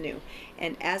self knew.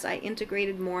 And as I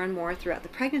integrated more and more throughout the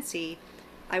pregnancy,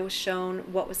 I was shown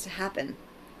what was to happen.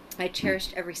 I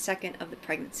cherished every second of the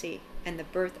pregnancy and the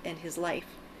birth and his life.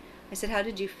 I said, how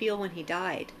did you feel when he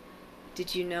died?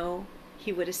 Did you know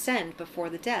he would ascend before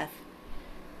the death?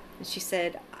 And she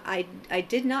said, I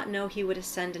did not know he would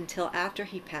ascend until after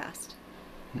he passed.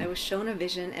 I was shown a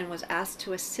vision and was asked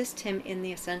to assist him in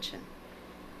the ascension.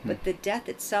 But the death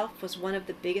itself was one of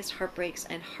the biggest heartbreaks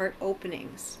and heart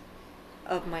openings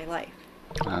of my life.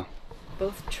 Wow.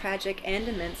 Both tragic and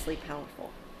immensely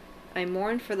powerful. I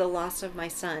mourned for the loss of my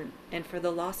son and for the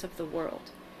loss of the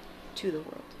world, to the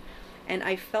world. And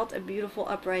I felt a beautiful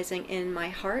uprising in my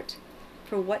heart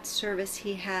for what service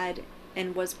he had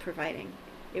and was providing.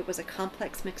 It was a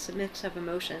complex mix of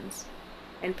emotions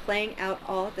and playing out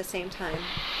all at the same time.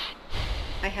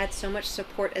 I had so much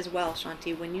support as well,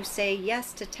 Shanti. When you say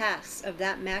yes to tasks of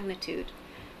that magnitude,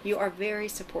 you are very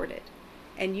supported,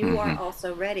 and you are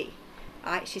also ready.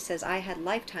 She says, I had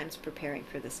lifetimes preparing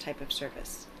for this type of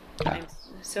service. I'm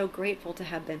so grateful to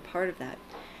have been part of that.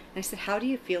 And I said, how do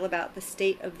you feel about the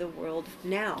state of the world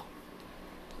now?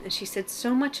 And she said,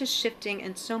 so much is shifting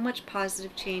and so much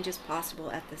positive change is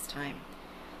possible at this time.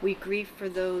 We grieve for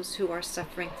those who are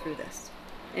suffering through this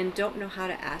and don't know how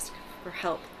to ask for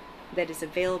help that is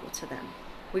available to them.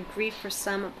 We grieve for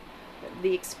some of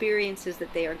the experiences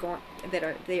that they are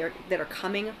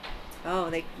coming. Oh,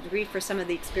 they grieve for some of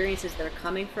the experiences that are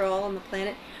coming for all on the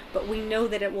planet, but we know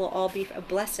that it will all be a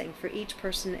blessing for each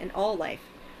person in all life.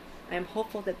 I am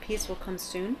hopeful that peace will come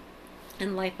soon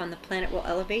and life on the planet will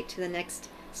elevate to the next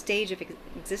stage of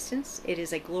existence. It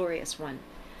is a glorious one.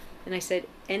 And I said,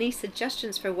 any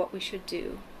suggestions for what we should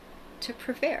do to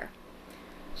prepare?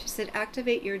 She said,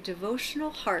 activate your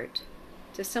devotional heart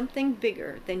to something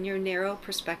bigger than your narrow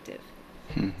perspective,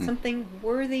 something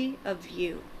worthy of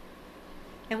you.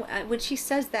 And when she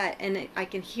says that, and I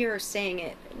can hear her saying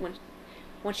it,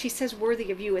 when she says worthy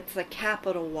of you, it's a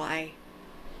capital Y.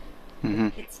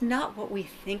 It's not what we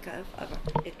think of.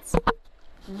 It's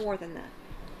more than that.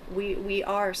 We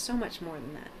are so much more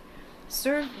than that.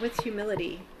 Serve with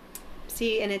humility.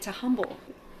 See, and it's a humble.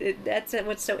 That's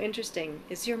what's so interesting,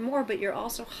 is you're more, but you're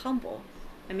also humble.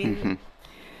 I mean,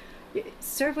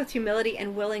 serve with humility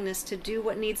and willingness to do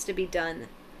what needs to be done.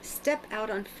 Step out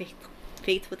on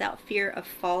faith without fear of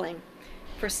falling.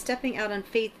 For stepping out on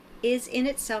faith is in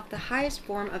itself the highest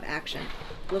form of action.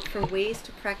 Look for ways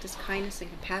to practice kindness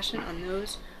and compassion on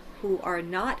those who are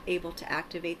not able to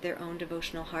activate their own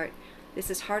devotional heart. This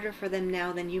is harder for them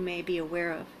now than you may be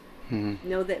aware of.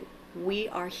 Know that we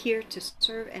are here to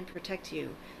serve and protect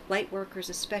you. Light workers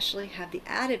especially have the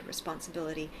added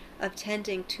responsibility of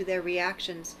tending to their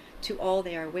reactions to all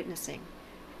they are witnessing.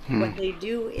 What they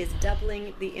do is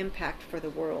doubling the impact for the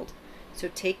world. So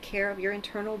take care of your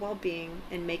internal well-being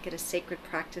and make it a sacred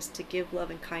practice to give love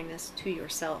and kindness to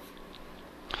yourself.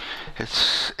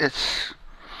 It's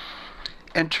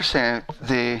interesting.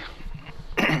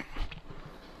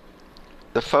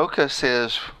 The focus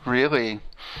is really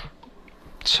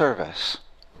service,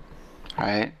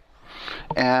 right?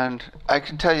 And I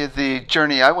can tell you the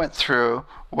journey I went through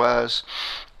was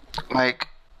like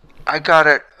I got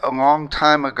it a long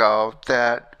time ago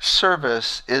that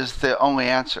service is the only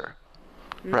answer,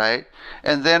 Mm. right?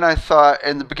 And then I thought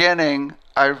in the beginning,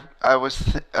 I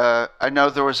know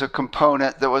there was a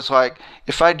component that was like,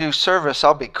 if I do service,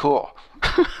 I'll be cool.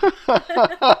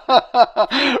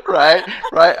 Right,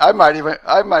 right. I might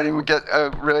even get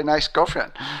a really nice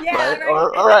girlfriend, Yeah, right? right.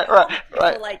 Or all right, right, All the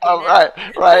right. people like you Oh, now. right,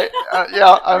 right.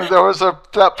 Yeah, there was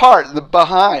that part, the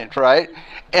behind, right?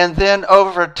 And then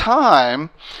over time,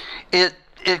 it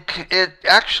it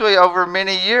actually over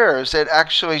many years it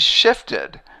actually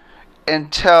shifted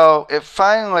until it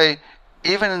finally,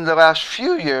 even in the last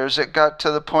few years, it got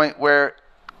to the point where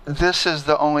this is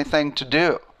the only thing to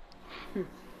do.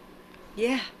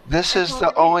 Yeah, This that's is all the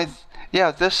there is. only,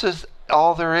 yeah, this is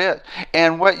all there is.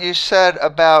 And what you said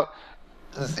about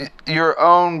your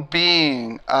own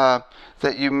being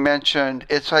that you mentioned,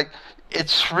 it's like,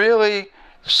 it's really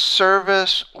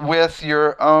service with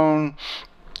um,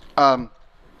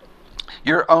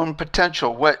 your own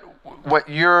potential, what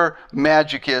your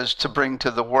magic is to bring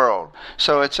to the world.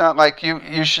 So it's not like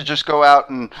you should just go out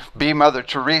and be Mother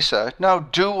Teresa. No,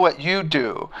 do what you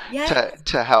do Yes.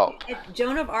 to help.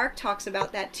 Joan of Arc talks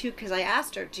about that too because I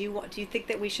asked her, do you think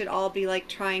that we should all be like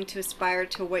trying to aspire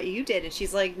to what you did?" And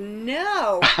she's like,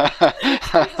 "No."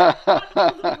 She's like,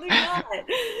 "Absolutely not."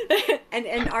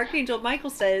 And Archangel Michael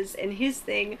says in his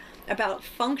thing about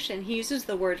function, he uses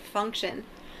the word function.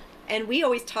 And we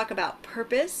always talk about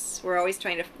purpose. We're always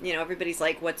trying to, everybody's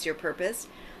like, "What's your purpose?"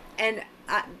 And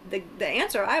the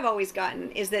answer I've always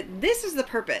gotten is that this is the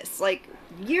purpose. Like,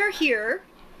 you're here,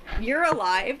 you're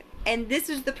alive, and this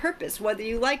is the purpose. Whether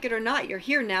you like it or not, you're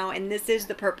here now, and this is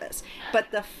the purpose.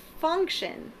 But the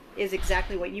function is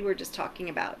exactly what you were just talking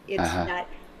about. It's Uh-huh. that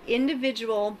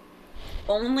individual,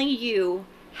 only you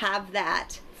have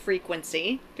that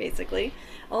frequency, basically.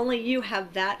 Only you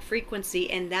have that frequency,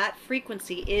 and that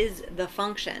frequency is the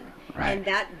function. Right. And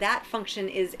that function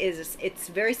is it's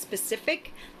very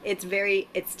specific.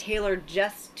 It's tailored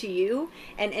just to you.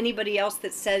 And anybody else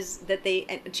that says that they,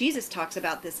 and Jesus talks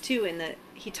about this too. In the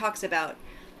he talks about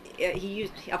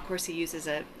of course he uses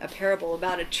a parable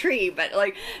about a tree, but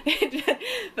like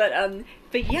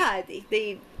but yeah,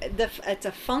 it's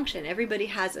a function. Everybody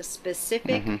has a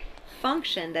specific Mm-hmm.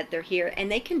 function that they're here,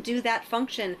 and they can do that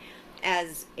function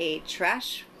as a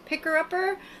trash picker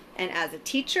upper, and as a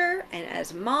teacher, and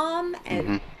as mom,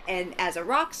 Mm-hmm. and as a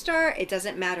rock star. It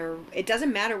doesn't matter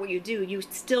what you do, you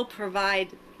still provide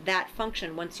that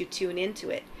function once you tune into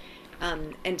it.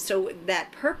 And so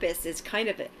that purpose is kind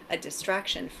of a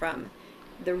distraction from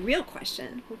the real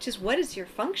question, which is, what is your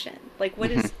function? Like,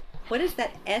 Mm-hmm. what is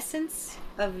that essence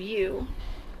of you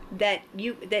that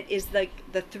is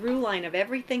like the through line of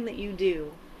everything that you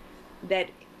do, that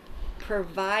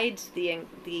provides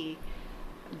the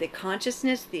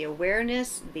consciousness, the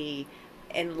awareness, the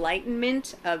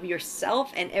enlightenment of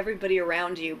yourself and everybody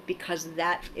around you, because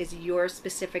that is your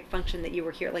specific function that you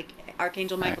were here. Like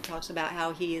Archangel Michael Right. talks about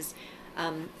how he's,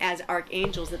 as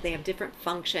archangels, that they have different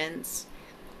functions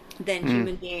than Mm.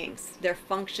 human beings. Their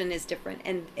function is different,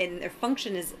 and their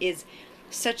function is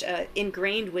such a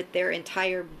ingrained with their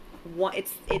entire one.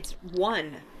 It's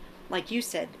one, like you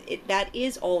said. That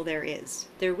is all there is.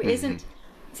 There Mm-hmm. isn't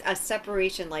a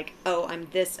separation like, oh, I'm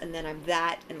this and then I'm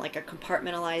that, and like a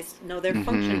compartmentalized. No, their Mm-hmm.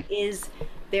 function is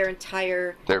their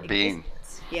entire Their being.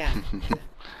 existence. Yeah.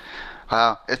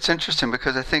 Wow, it's interesting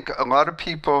because I think a lot of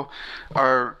people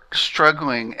are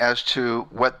struggling as to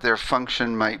what their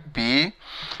function might be,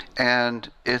 and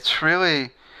it's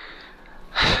really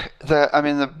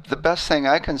the best thing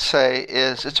I can say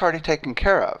is it's already taken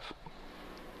care of,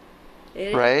 It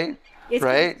is. right? It's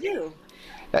because Right? it's you.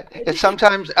 It's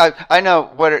sometimes I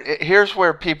know here's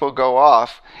where people go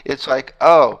off. It's like,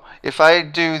 oh, if I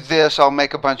do this, I'll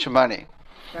make a bunch of money,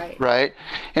 Right. right?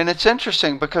 And it's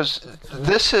interesting because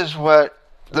this is what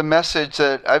the message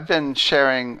that I've been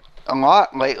sharing a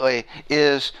lot lately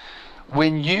is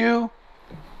when you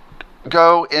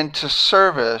go into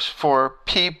service for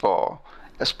people,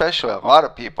 especially a lot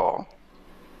of people,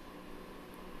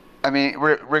 I mean,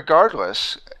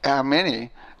 regardless how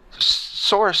many,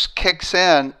 source kicks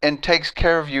in and takes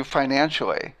care of you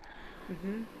financially.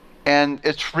 Hmm. And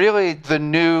it's really the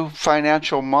new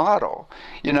financial model.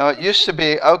 It used to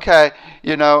be, okay,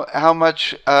 how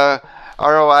much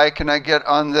ROI can I get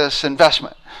on this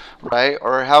investment, right?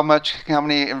 Or how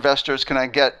many investors can I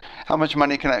get? How much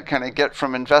money can I get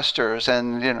from investors?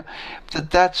 And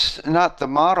that's not the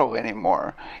model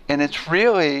anymore. And it's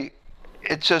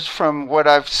just from what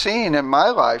I've seen in my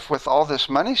life with all this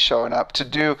money showing up to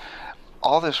do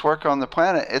all this work on the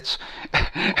planet. It's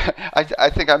I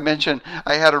think I mentioned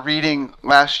I had a reading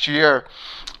last year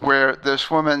where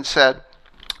this woman said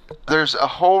there's a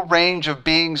whole range of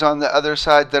beings on the other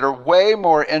side that are way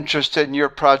more interested in your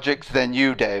project than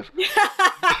you, Dave.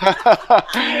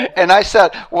 And I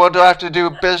said, well, do I have to do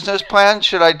a business plan?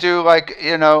 Should I do like,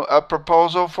 a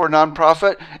proposal for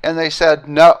nonprofit? And they said,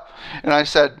 no. And I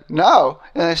said, no.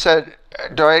 And they said,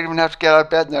 do I even have to get out of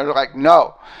bed? And they're like,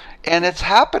 no. And it's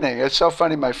happening. It's so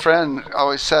funny. My friend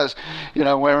always says,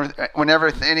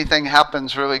 whenever anything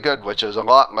happens really good, which is a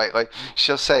lot lately,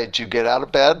 she'll say, did you get out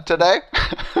of bed today?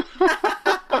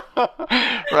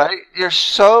 Right? You're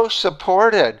so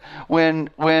supported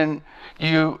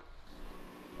you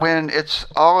when it's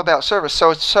all about service. So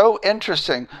it's so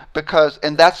interesting because,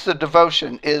 and that's the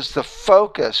devotion, is the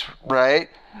focus, right?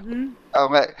 Mm-hmm.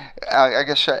 I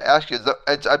guess I ask you.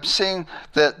 I'm seeing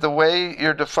that the way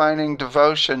you're defining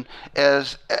devotion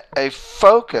as a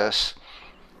focus,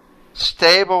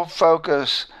 stable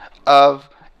focus of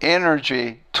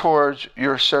energy towards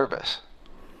your service.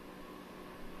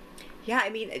 Yeah, I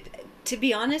mean, to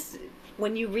be honest,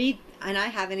 when you read, and I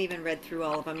haven't even read through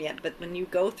all of them yet, but when you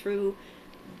go through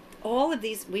all of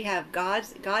these, we have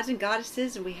gods and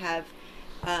goddesses, and we have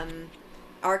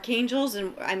archangels,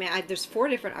 and I mean, there's 4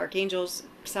 different archangels.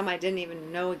 Some I didn't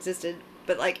even know existed,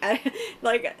 but like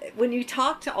when you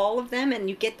talk to all of them and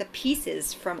you get the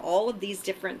pieces from all of these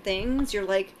different things, you're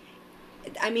like,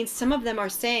 I mean, some of them are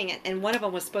saying it, and one of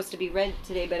them was supposed to be read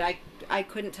today, but I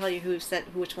couldn't tell you who said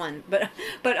which one. But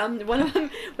one of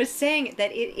them was saying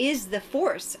that it is the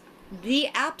force, the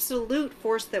absolute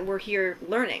force that we're here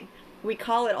learning. We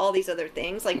call it all these other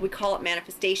things, like we call it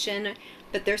manifestation,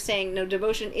 but they're saying no,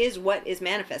 devotion is what is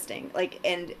manifesting. Like,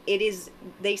 and it is,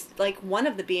 they, like, one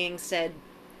of the beings said,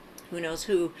 who knows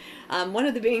who, one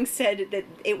of the beings said that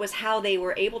it was how they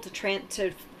were able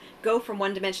to go from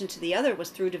one dimension to the other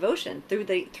was through devotion, through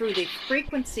the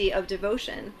frequency of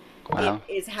devotion. Wow.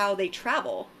 It is how they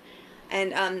travel.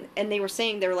 And they were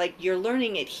saying, they were like, you're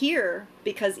learning it here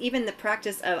because even the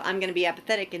practice of I'm going to be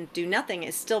apathetic and do nothing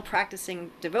is still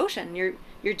practicing devotion.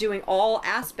 You're doing all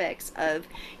aspects of,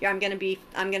 yeah, I'm going to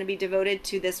be devoted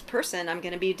to this person. I'm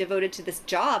going to be devoted to this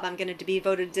job. I'm going to be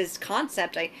devoted to this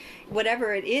concept.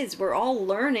 Whatever it is, we're all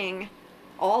learning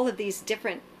all of these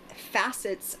different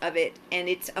facets of it, and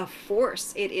it's a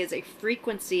force. It is a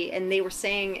frequency. And they were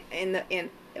saying in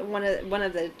one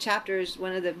of the chapters,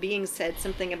 one of the beings said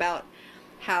something about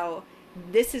how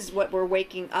this is what we're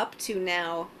waking up to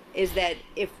now, is that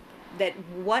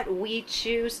what we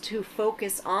choose to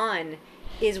focus on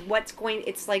is what's going,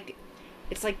 it's like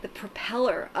the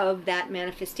propeller of that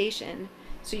manifestation.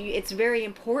 So it's very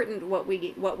important what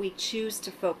we choose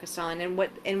to focus on, and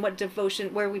what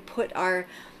devotion, where we put our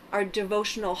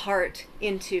devotional heart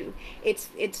into. It's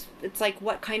like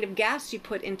what kind of gas you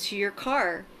put into your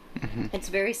car. Mm-hmm. It's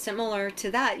very similar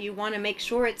to that. You want to make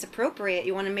sure it's appropriate.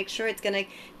 You want to make sure it's going to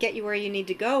get you where you need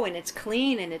to go, and it's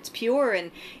clean and it's pure,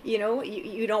 and you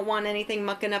don't want anything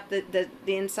mucking up the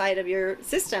inside of your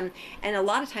system. And a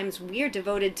lot of times we are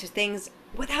devoted to things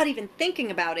without even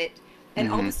thinking about it, and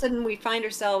all of a sudden we find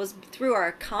ourselves through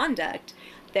our conduct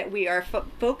that we are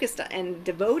focused and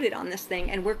devoted on this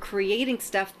thing, and we're creating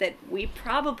stuff that we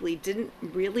probably didn't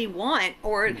really want,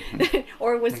 or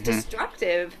or was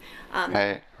destructive.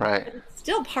 Right. But it's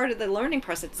still part of the learning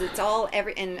process. It's all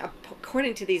and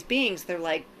according to these beings, they're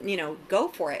like, go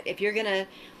for it. If you're gonna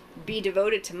be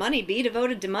devoted to money, be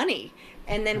devoted to money,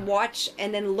 and then watch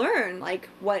and then learn like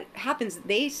what happens.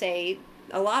 They say,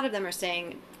 a lot of them are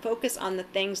saying, focus on the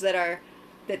things that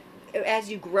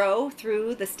as you grow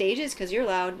through the stages, because you're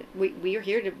allowed, we are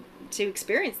here to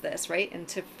experience this, right? And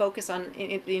to focus on,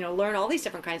 learn all these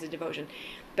different kinds of devotion.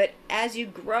 But as you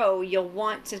grow, you'll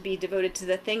want to be devoted to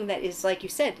the thing that is, like you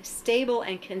said, stable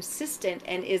and consistent,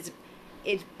 and is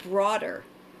broader.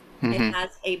 It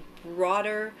has a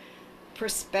broader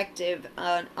perspective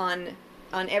on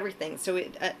everything. So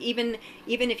even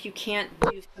if you can't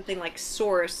do something like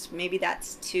source, maybe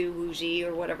that's too woozy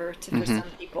or whatever for some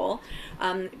people,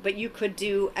 but you could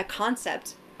do a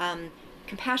concept,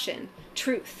 compassion,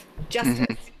 truth,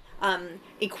 justice,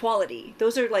 equality.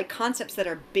 Those are like concepts that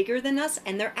are bigger than us,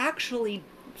 and they're actually,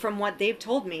 from what they've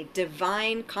told me,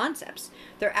 divine concepts.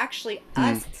 They're actually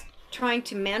us trying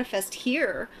to manifest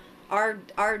here our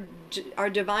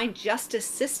divine justice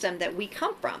system that we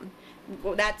come from.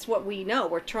 Well, that's what we know.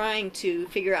 We're trying to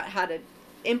figure out how to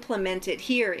implement it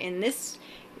here in this,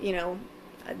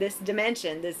 this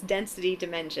dimension, this density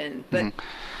dimension. But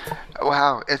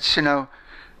wow, it's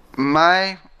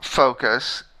my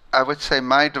focus, I would say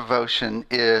my devotion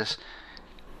is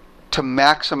to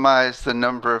maximize the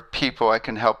number of people I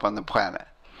can help on the planet.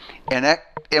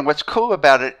 And what's cool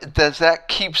about it is that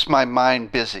keeps my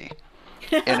mind busy.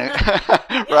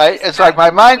 Right? It's like my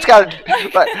mind's got to,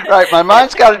 right? My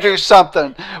mind's got to do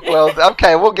something. Well,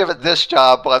 okay, we'll give it this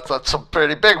job. That's a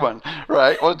pretty big one,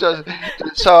 right?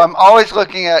 So I'm always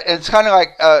looking at. It's kind of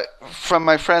like from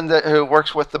my friend who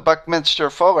works with the Buckminster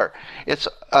Fuller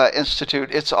Institute.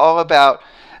 It's all about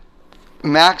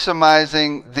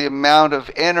maximizing the amount of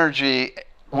energy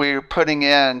we're putting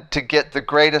in to get the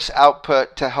greatest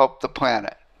output to help the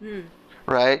planet.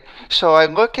 Right? So I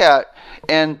look at,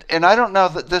 and I don't know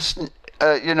that this,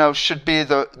 should be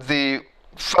the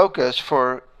focus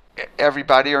for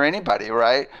everybody or anybody,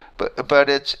 right? But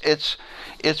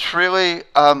it's really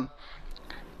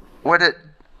what it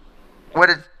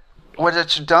what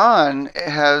it's done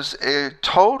has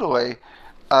totally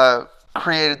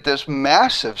created this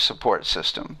massive support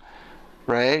system,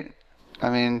 right? I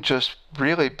mean, just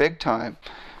really big time.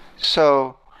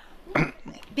 So.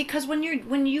 Because when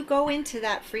you go into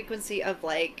that frequency of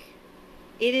like,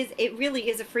 it really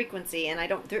is a frequency, and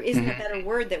there isn't a better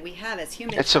word that we have as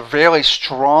humans. It's a really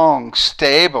strong,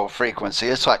 stable frequency.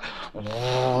 It's like,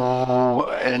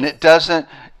 and it doesn't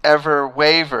ever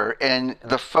waver, and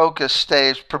the focus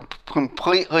stays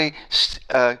completely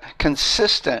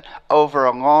consistent over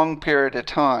a long period of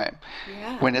time.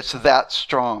 Yeah. When it's that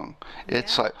strong,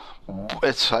 it's like,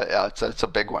 it's a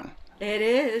big one. It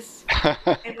is.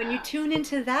 And when you tune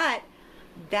into that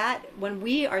when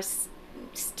we are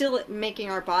still making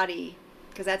our body,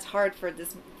 because that's hard for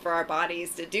our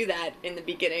bodies to do that in the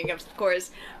beginning, of course,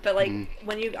 but like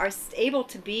when you are able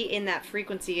to be in that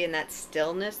frequency and that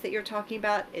stillness that you're talking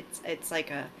about, it's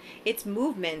like it's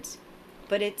movement,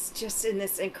 but it's just in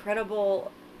this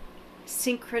incredible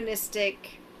synchronistic,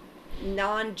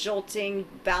 non-jolting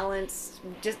balance,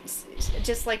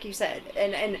 just like you said.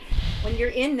 And when you're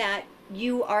in that,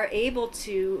 you are able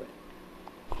to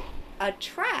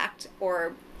attract,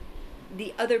 or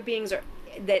the other beings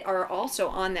that are also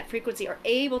on that frequency are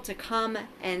able to come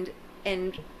and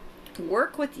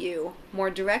work with you more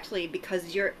directly,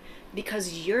 because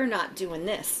you're not doing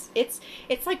this. It's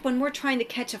like when we're trying to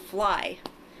catch a fly.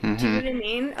 Do you know what I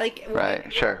mean? Like,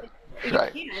 right, sure.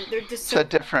 Right. They're just it's a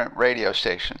different radio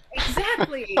station.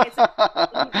 Exactly. You've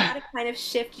got to kind of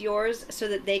shift yours so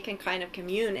that they can kind of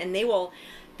commune, and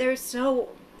they're so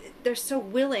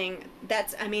willing.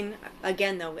 That's, I mean,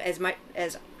 again though,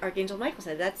 as Archangel Michael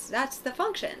said, that's the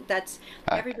function. That's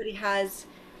everybody has.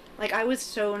 Like, I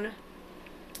was shown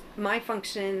my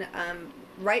function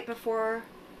right before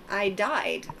I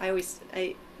died.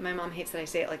 My mom hates that I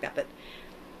say it like that, but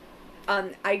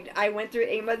I went through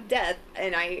 8 month death,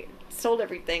 and I sold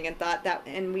everything and thought that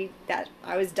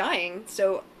I was dying.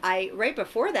 So right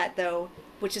before that though,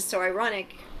 which is so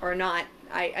ironic or not,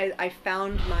 I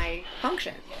found my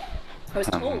function. I was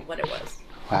told what it was.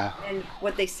 Wow. And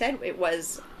what they said it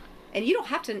was, and you don't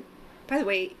have to, by the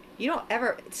way, you don't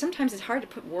ever, sometimes it's hard to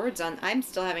put words on. I'm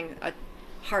still having a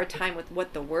hard time with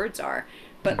what the words are,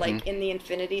 but like in the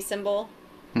infinity symbol,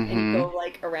 and you go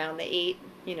like around the 8,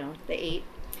 the 8,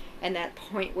 and that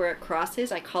point where it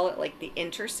crosses, I call it like the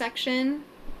intersection,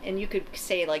 and you could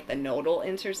say like the nodal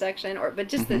intersection, but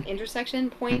just the intersection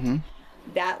point.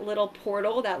 That little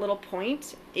portal, that little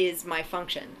point is my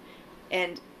function,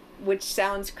 and which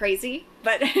sounds crazy,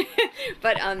 but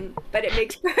but it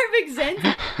makes perfect sense,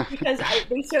 because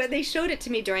they showed it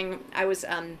to me during I was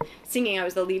singing. I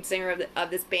was the lead singer of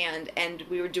this band, and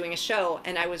we were doing a show,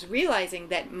 and I was realizing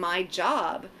that my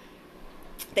job,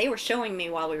 they were showing me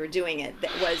while we were doing it,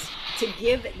 that was to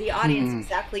give the audience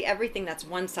exactly everything. That's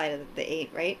one side of the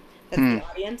 8, right? That's the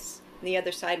audience, and the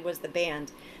other side was the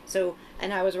band. So,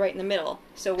 and I was right in the middle.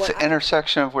 So what? It's the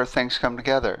intersection of where things come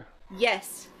together.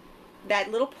 Yes,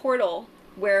 that little portal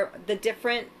where the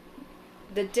different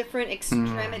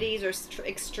extremities or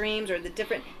extremes, or the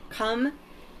different come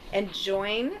and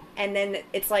join, and then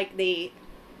it's like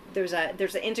there's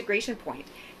an integration point,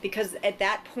 because at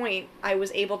that point I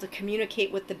was able to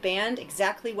communicate with the band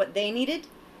exactly what they needed,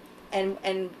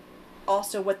 and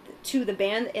also to the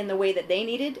band in the way that they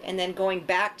needed, and then going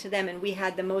back to them, and we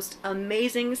had the most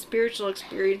amazing spiritual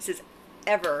experiences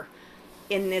ever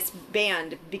in this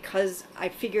band, because I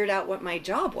figured out what my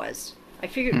job was. I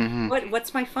figured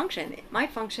what's my function. My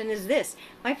function is this.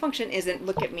 My function isn't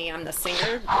look at me, I'm the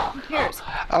singer. Who cares?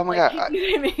 Oh my God!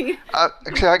 You know what I mean?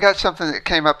 I got something that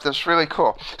came up that's really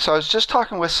cool. So I was just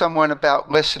talking with someone about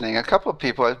listening. A couple of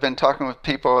people. I've been talking with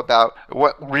people about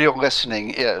what real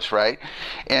listening is, right?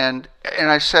 And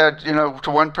I said,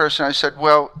 to one person, I said,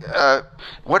 well,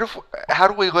 how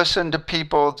do we listen to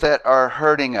people that are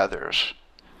hurting others?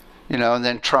 And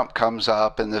then Trump comes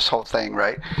up and this whole thing,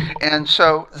 right? And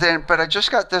so then, but I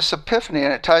just got this epiphany,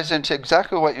 and it ties into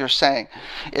exactly what you're saying.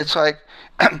 It's like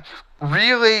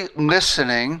really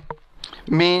listening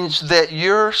means that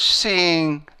you're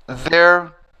seeing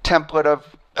their template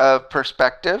of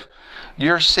perspective.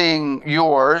 You're seeing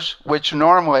yours, which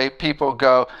normally people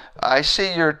go, I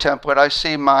see your template, I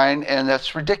see mine, and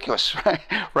that's ridiculous, right?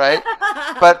 Right?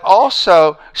 But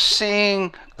also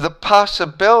seeing the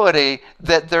possibility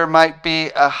that there might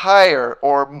be a higher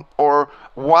or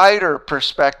wider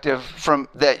perspective from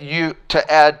that you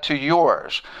to add to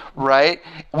yours, right?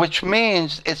 Which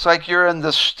means it's like you're in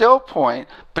the still point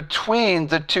between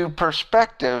the two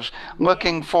perspectives,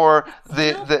 looking for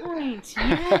Still point,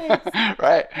 yes.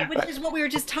 right, Which right. is what we were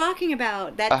just talking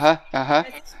about. Uh huh. Uh huh.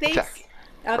 That Exactly. space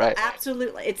of Right.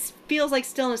 absolutely, it feels like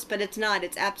stillness, but it's not.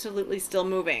 It's absolutely still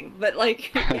moving. But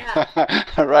like, yeah,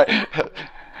 Right.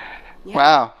 yeah.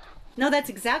 Wow. No, that's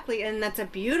exactly, and that's a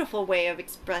beautiful way of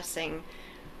expressing.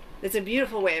 It's a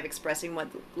beautiful way of expressing what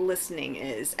listening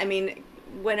is. I mean,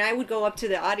 when I would go up to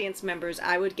the audience members,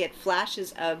 I would get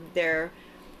flashes of their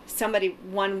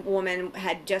one woman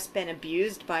had just been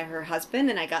abused by her husband,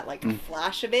 and I got like a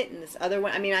flash of it, and this other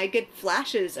one, I mean, I get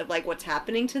flashes of like what's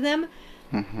happening to them.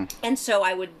 Mm-hmm. And so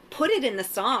I would put it in the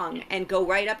song and go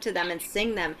right up to them and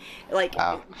sing them. Like,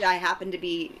 Wow. I happened to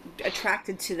be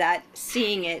attracted to that,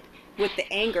 seeing it with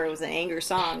the anger. It was an anger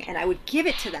song, and I would give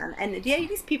it to them. And yeah,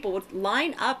 these people would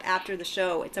line up after the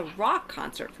show. It's a rock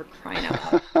concert, for crying out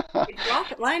loud. They'd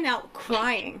line out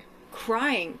crying,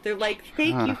 crying. They're like,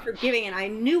 "Thank you for giving." And I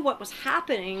knew what was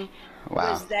happening Wow.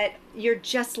 was that you're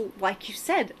just, like you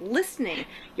said, listening.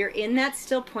 You're in that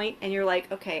still point, and you're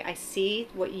like, okay, I see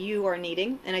what you are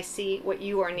needing, and I see what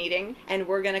you are needing, and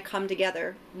we're gonna come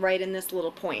together right in this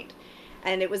little point.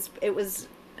 And it was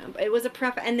a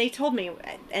prep, and they told me,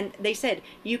 and they said,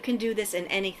 you can do this in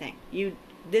anything.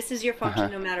 This is your Uh huh.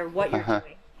 function no matter what Uh you're huh.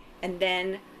 doing. And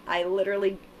then I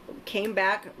literally came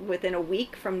back within a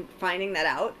week from finding that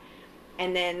out,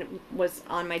 and then was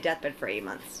on my deathbed for 8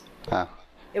 months, Wow.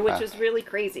 which Wow. was really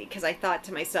crazy because I thought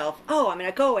to myself, "Oh, I'm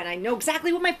gonna go and I know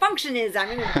exactly what my function is. I'm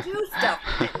gonna do stuff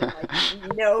with it." And I'm like,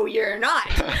 "No, you're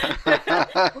not.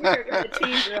 We are gonna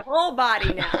change your whole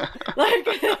body now. Like,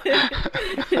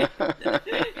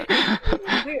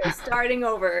 we are starting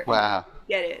over." Wow.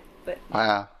 Get it? But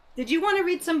Wow. did you want to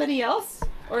read somebody else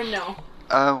or no?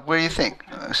 What do you think?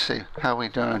 Let's see. How are we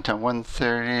doing until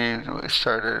 1:30? We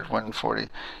started at 1:40.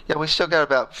 Yeah, we still got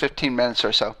about 15 minutes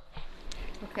or so.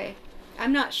 Okay.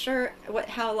 I'm not sure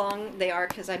how long they are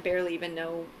because I barely even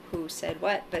know who said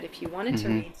what. But if you wanted to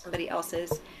Hmm. read somebody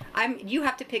else's, you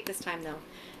have to pick this time though.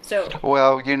 So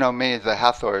Well, you know me, the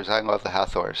Hathors. I love the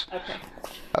Hathors. okay.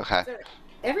 Okay. So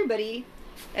everybody,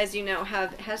 as you know,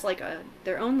 has like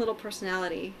their own little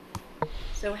personality.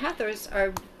 So Hathors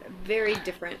are very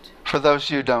different. For those of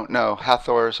you who don't know,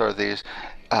 Hathors are these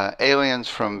aliens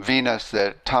from Venus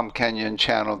that Tom Kenyon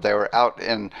channeled. They were out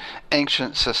in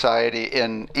ancient society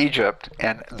in Egypt,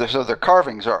 and so their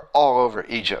carvings are all over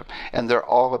Egypt, and they're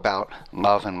all about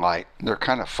love and light. They're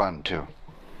kind of fun too.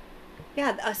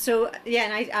 Yeah. So yeah,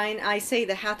 and I say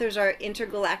the Hathors are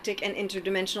intergalactic and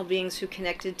interdimensional beings who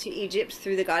connected to Egypt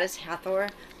through the goddess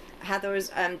Hathor.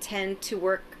 Hathors tend to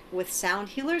work with sound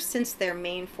healers since their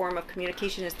main form of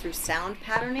communication is through sound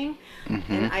patterning.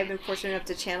 And Hmm. I've been fortunate enough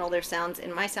to channel their sounds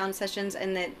in my sound sessions.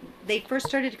 And that they first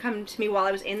started to come to me while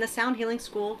I was in the sound healing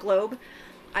school, Globe.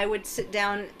 I would sit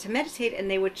down to meditate, and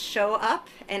they would show up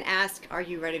and ask, "Are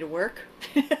you ready to work?"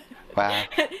 Wow.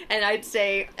 and I'd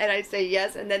say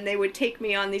yes, and then they would take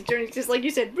me on these journeys, just like you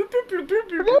said, bloop, bloop, bloop, bloop,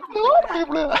 bloop, bloop, like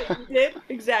that, like you did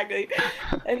exactly.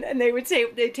 And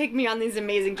they'd take me on these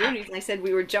amazing journeys, and I said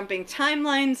we were jumping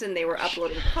timelines, and they were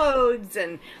uploading codes,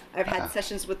 and I've had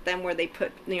sessions with them where they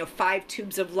put 5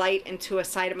 tubes of light into a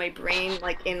side of my brain,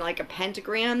 like in like a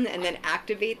pentagram, and then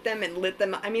activate them and lit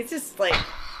them. I mean, it's just like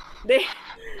they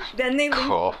then they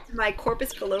linked Cool. to my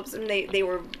corpus callosum. They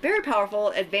were very powerful,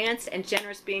 advanced, and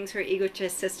generous beings who are eager to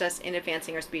assist us in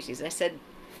advancing our species. And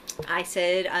I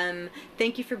said,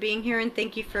 thank you for being here, and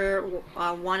thank you for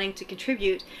wanting to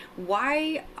contribute.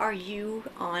 Why are you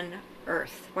on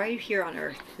Earth? Why are you here on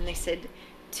Earth? And they said,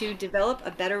 to develop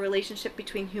a better relationship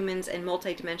between humans and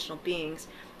multidimensional beings,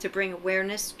 to bring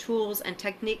awareness, tools, and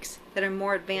techniques that are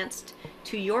more advanced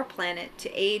to your planet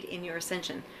to aid in your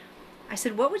ascension. I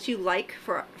said, what would you like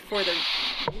for the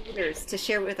readers to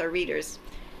share with our readers?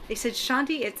 They said,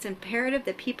 Shanti, it's imperative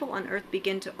that people on Earth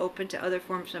begin to open to other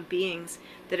forms of beings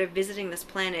that are visiting this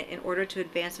planet in order to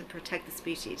advance and protect the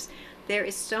species. There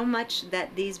is so much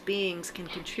that these beings can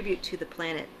contribute to the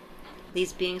planet.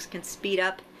 These beings can speed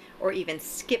up or even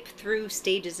skip through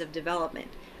stages of development.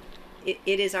 it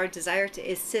is our desire to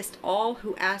assist all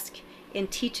who ask in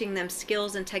teaching them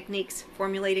skills and techniques,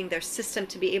 formulating their system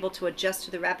to be able to adjust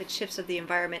to the rapid shifts of the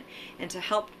environment, and to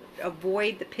help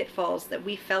avoid the pitfalls that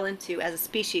we fell into as a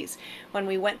species when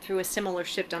we went through a similar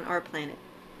shift on our planet.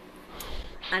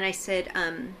 And I said,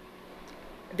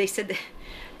 they said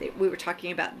that we were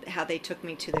talking about how they took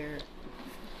me to their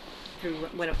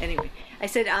anyway. I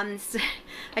said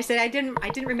I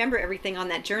didn't remember everything on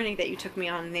that journey that you took me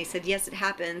on. And they said, yes, it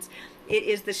happens. It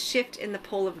is the shift in the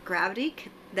pull of gravity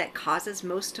that causes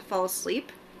most to fall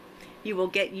asleep. You will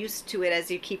get used to it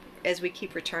as we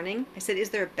keep returning. I said, is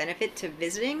there a benefit to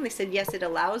visiting? They said, yes, it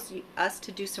allows us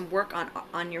to do some work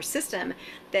on your system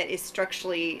that is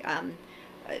structurally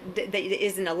that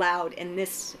isn't allowed in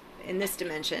this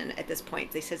dimension at this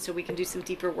point. They said, so we can do some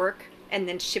deeper work and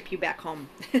then ship you back home.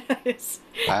 And I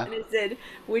said,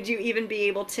 would you even be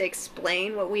able to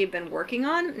explain what we have been working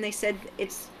on? And they said,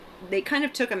 they kind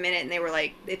of took a minute and they were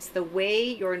like, it's the way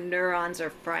your neurons are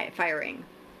firing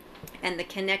and the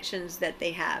connections that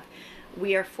they have.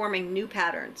 We are forming new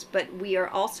patterns, but we are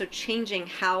also changing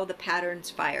how the patterns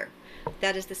fire.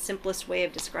 That is the simplest way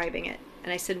of describing it.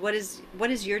 And I said, what is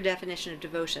your definition of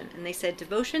devotion? And they said,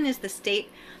 devotion is the state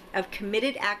of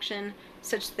committed action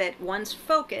such that one's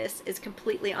focus is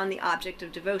completely on the object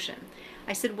of devotion.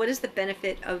 I said, what is the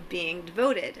benefit of being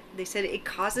devoted? They said, it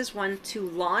causes one to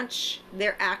launch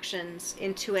their actions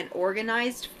into an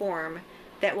organized form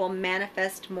that will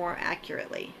manifest more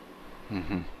accurately.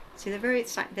 Mm-hmm. See, they're very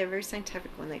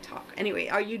scientific when they talk. Anyway,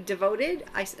 are you devoted?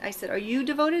 I said, are you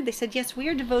devoted? They said, yes, we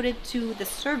are devoted to the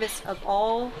service of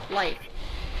all life.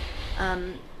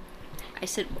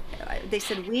 They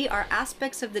said, we are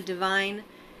aspects of the divine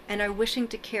and are wishing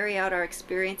to carry out our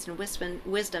experience and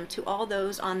wisdom to all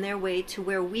those on their way to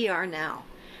where we are now.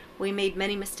 We made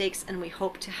many mistakes, and we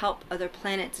hope to help other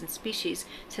planets and species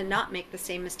to not make the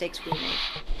same mistakes we made.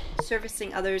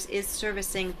 Servicing others is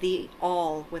servicing the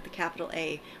all with a capital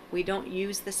A. We don't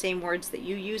use the same words that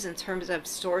you use in terms of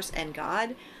source and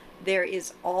God. There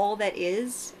is all that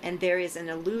is, and there is an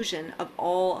illusion of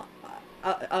all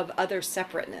of other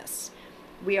separateness.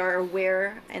 We are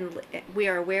aware and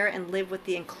live with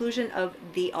the inclusion of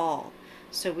the all.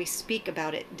 So we speak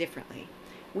about it differently.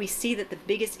 We see that the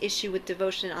biggest issue with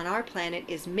devotion on our planet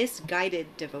is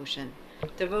misguided devotion.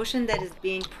 Devotion that is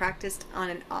being practiced on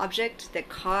an object that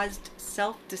caused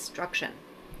self-destruction.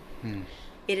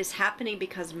 It is happening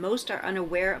because most are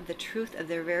unaware of the truth of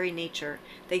their very nature.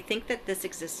 They think that this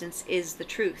existence is the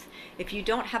truth. If you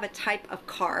don't have a type of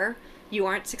car, you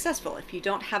aren't successful. If you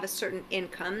don't have a certain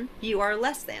income, you are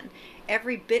less than.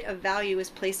 Every bit of value is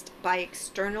placed by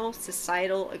external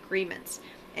societal agreements.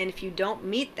 And if you don't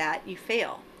meet that, you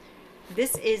fail.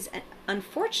 This is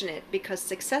unfortunate because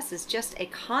success is just a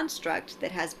construct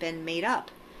that has been made up.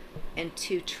 And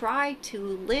to try to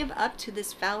live up to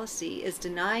this fallacy is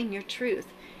denying your truth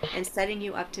and setting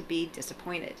you up to be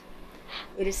disappointed.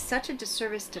 It is such a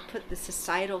disservice to put the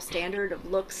societal standard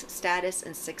of looks, status,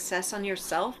 and success on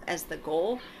yourself as the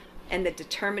goal and the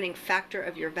determining factor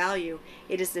of your value.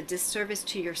 It is a disservice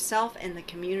to yourself and the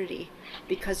community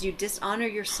because you dishonor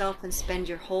yourself and spend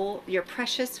your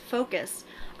precious focus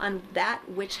on that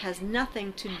which has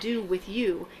nothing to do with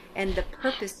you and the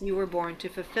purpose you were born to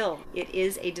fulfill. It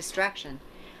is a distraction.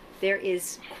 There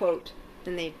is, quote,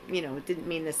 and they, didn't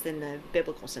mean this in the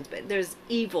biblical sense, but there's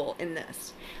evil in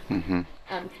this. Mm-hmm.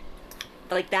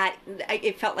 Like that,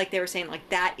 it felt like they were saying, like,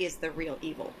 that is the real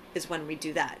evil, is when we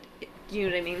do that. You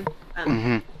know what I mean?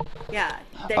 Mm-hmm. Yeah.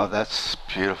 Oh, that's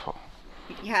beautiful.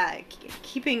 Yeah,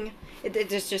 keeping,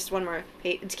 there's just one more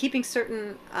page. It's keeping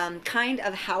certain kind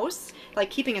of house, like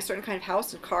keeping a certain kind of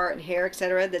house and car and hair,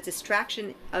 etc. The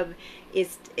distraction of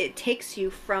it takes you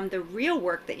from the real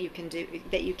work that you can do,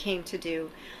 that you came to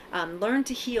do. Learn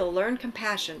to heal, learn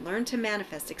compassion, learn to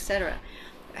manifest, etc.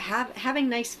 Having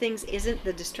nice things isn't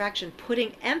the distraction.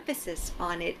 Putting emphasis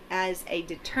on it as a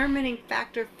determining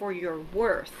factor for your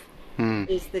worth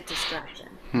is the distraction.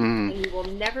 And you will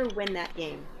never win that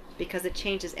game because it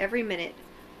changes every minute.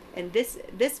 And this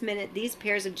minute, these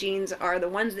pairs of jeans are the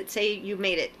ones that say you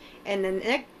made it. And then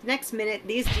the next minute,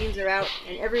 these jeans are out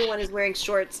and everyone is wearing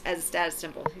shorts as a status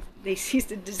symbol. They cease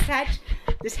to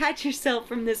detach yourself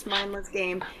from this mindless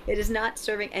game. It is not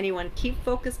serving anyone. Keep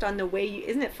focused on the way you...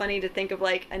 Isn't it funny to think of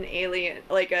like an alien,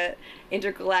 like a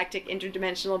intergalactic,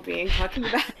 interdimensional being talking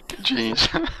about... Jeans.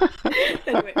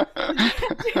 Anyway,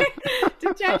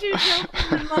 detach yourself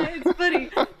from the mind. It's funny.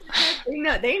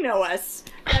 They know us.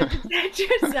 Detach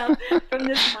yourself from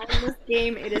this mindless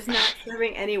game. It is not serving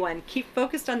harming anyone. Keep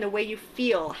focused on the way you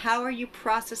feel. How are you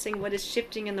processing what is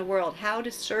shifting in the world? How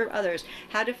to serve others?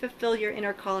 How to fulfill your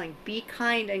inner calling? Be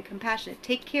kind and compassionate.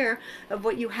 Take care of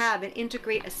what you have and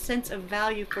integrate a sense of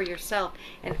value for yourself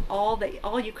and all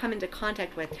you come into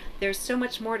contact with. There's so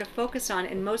much more to focus on,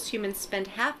 and most humans spend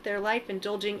half their life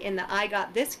indulging in the I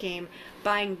got this game,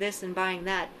 buying this and buying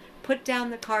that. Put down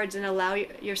the cards and allow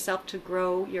yourself to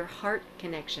grow your heart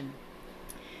connection.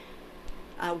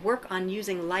 Work on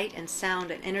using light and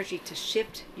sound and energy to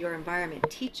shift your environment.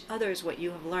 Teach others what you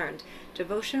have learned.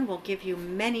 Devotion will give you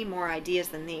many more ideas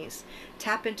than these.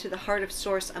 Tap into the heart of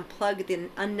Source, unplug the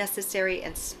unnecessary,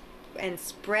 and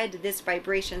spread this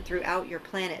vibration throughout your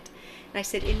planet. And I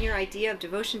said, in your idea of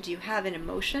devotion, do you have an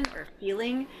emotion or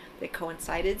feeling that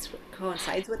coincides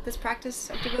with this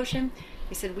practice of devotion?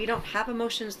 He said, we don't have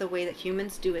emotions the way that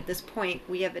humans do at this point.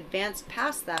 We have advanced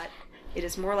past that. It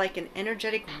is more like an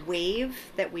energetic wave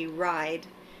that we ride.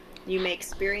 You may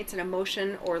experience an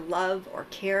emotion or love or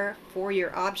care for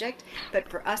your object, but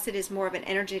for us it is more of an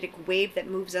energetic wave that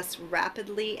moves us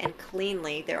rapidly and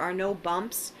cleanly. There are no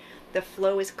bumps. The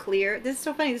flow is clear. This is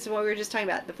so funny. This is what we were just talking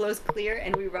about. The flow is clear,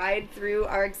 and we ride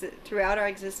throughout our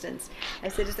existence. I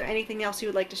said, is there anything else you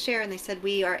would like to share? And they said,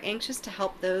 we are anxious to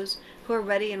help those who are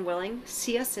ready and willing.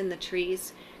 See us in the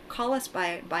trees. Call us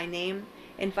by name.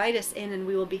 Invite us in, and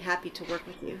we will be happy to work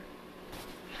with you.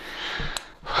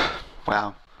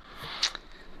 Wow.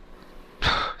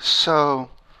 So,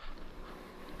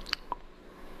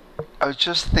 I was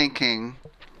just thinking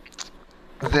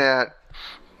that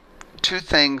two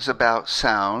things about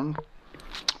sound.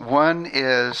 One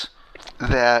is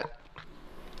that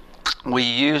we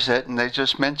use it, and they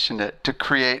just mentioned it, to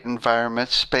create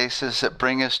environments, spaces that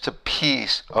bring us to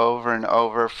peace over and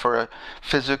over, for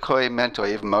physically,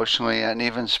 mentally, emotionally, and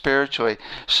even spiritually,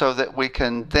 so that we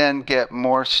can then get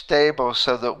more stable,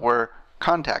 so that we're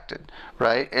contacted,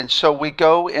 right? And so we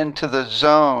go into the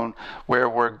zone where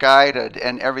we're guided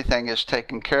and everything is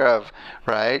taken care of,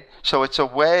 right? So it's a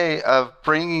way of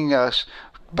bringing us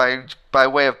by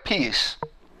way of peace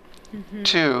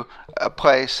to a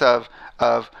place of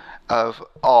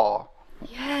awe.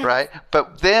 Yes. Right?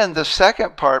 But then the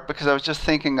second part, because I was just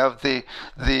thinking of the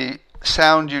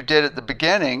sound you did at the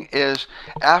beginning, is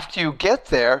after you get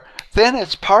there, then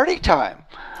it's party time.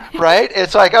 Right?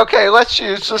 It's like, okay, let's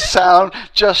use the sound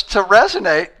just to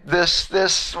resonate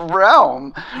this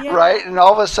realm, Yeah. right? And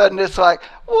all of a sudden it's like,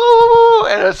 woo!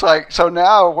 And it's like, so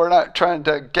now we're not trying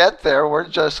to get there, we're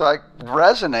just like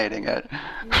resonating it.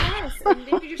 Yes, and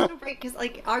David, you're so right, because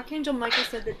like Archangel Michael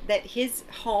said that his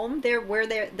home there, where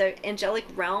the angelic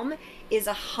realm is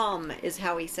a hum, is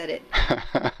how he said it.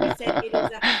 He said it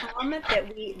is a hum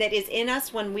that is in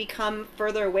us when we come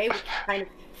further away. We can kind of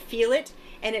feel it,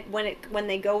 and when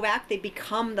they go back, they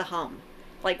become the hum.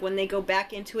 Like when they go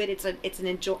back into it, it's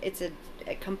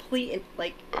a complete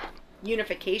like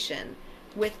unification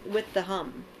with the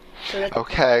hum. So that's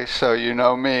Okay, so you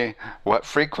know me. What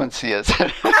frequency is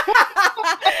it?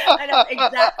 I know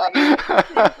exactly.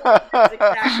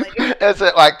 Exactly. Is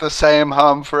it like the same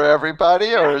hum for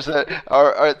everybody, or is it,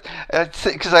 or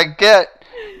because I get,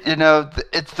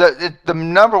 it's the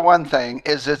number one thing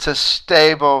is it's a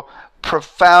stable,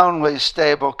 profoundly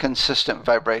stable, consistent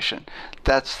vibration.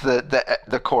 That's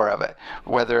the core of it.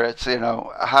 Whether it's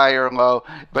high or low,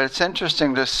 but it's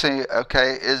interesting to see.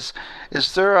 Okay, is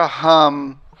there a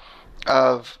hum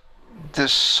of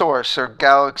this source or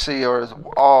galaxy or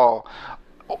all,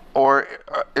 or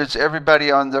is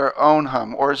everybody on their own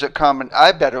hum, or is it common?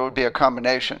 I bet it would be a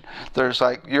combination. There's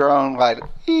like your own like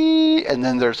and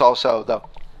then there's also the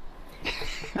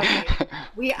Okay.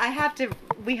 We have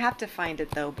to find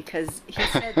it though, because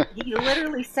he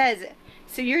literally says,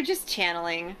 so you're just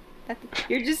channeling.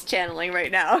 You're just channeling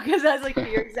right now, because I was like,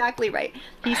 you're exactly right.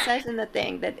 He says in the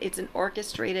thing that it's an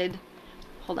orchestrated.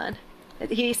 Hold on.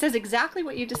 He says exactly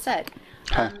what you just said.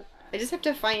 I just have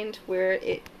to find where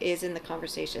it is in the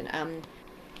conversation.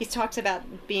 He talks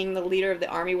about being the leader of the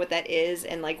army, what that is,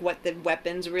 and like what the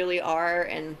weapons really are,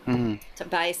 and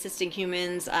by assisting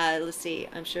humans. Let's see.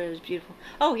 I'm sure it's beautiful.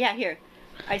 Oh yeah, here.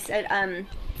 I said.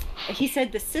 He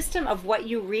said the system of what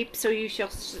you reap, so you shall.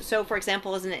 So, for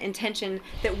example, is an intention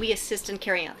that we assist in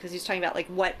carrying out. Because he's talking about like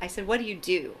what I said. What do you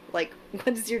do? Like, what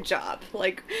is your job?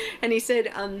 Like, and he said,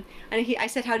 I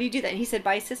said, how do you do that? And he said,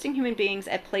 by assisting human beings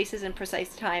at places and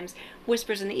precise times,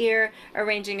 whispers in the ear,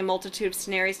 arranging a multitude of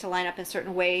scenarios to line up in a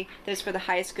certain way that is for the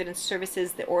highest good and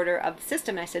services the order of the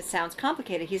system. And I said, sounds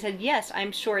complicated. He said, yes,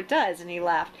 I'm sure it does. And he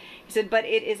laughed. He said, but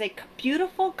it is a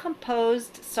beautiful,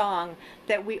 composed song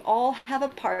that we all have a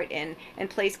part part in and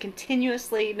plays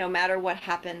continuously no matter what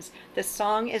happens. The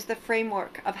song is the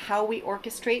framework of how we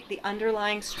orchestrate the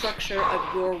underlying structure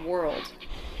of your world.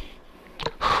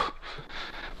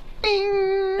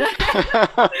 Bing!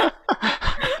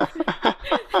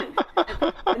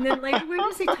 And then like where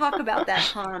does he talk about that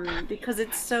hum? Because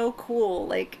it's so cool.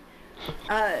 Like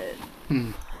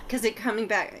because it coming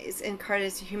back is incarnate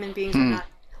as human beings are not.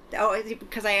 Oh,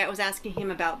 because I was asking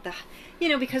him about the,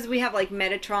 because we have like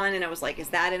Metatron, and I was like, is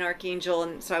that an archangel?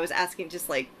 And so I was asking just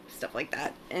like stuff like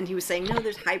that, and he was saying, no,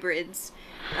 there's hybrids.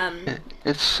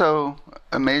 It's so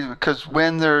amazing because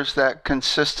when there's that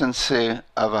consistency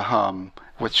of a hum,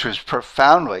 which was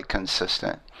profoundly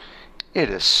consistent, it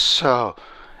is so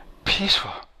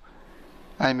peaceful.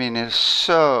 I mean, it's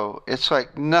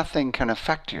like nothing can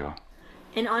affect you.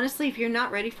 And honestly, if you're not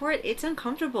ready for it, it's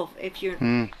uncomfortable. If you're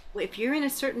in a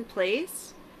certain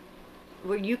place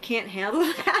where you can't handle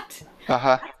that,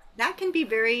 Uh-huh. that can be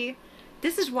very.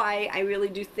 This is why I really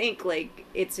do think like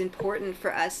it's important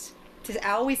for us to.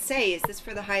 I always say, is this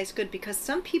for the highest good? Because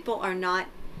some people are not.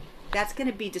 That's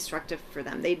going to be destructive for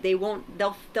them. They won't.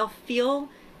 They'll feel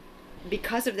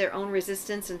because of their own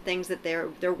resistance and things that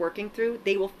they're working through.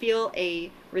 They will feel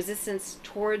a resistance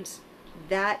towards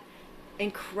that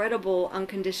incredible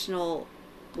unconditional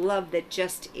love that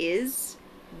just is,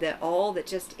 that all that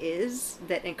just is,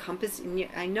 that encompass.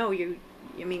 I know you.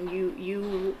 I mean,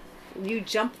 you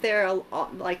jump there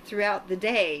like throughout the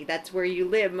day. That's where you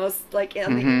live most, like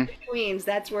on the in betweens.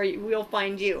 That's where we'll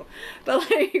find you,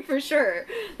 but like for sure.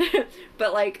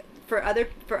 But like for other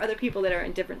people that are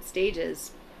in different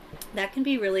stages, that can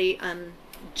be really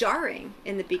jarring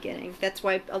in the beginning. That's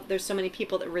why there's so many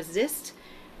people that resist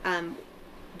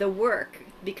the work,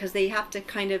 because they have to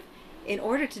kind of, in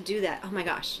order to do that. Oh my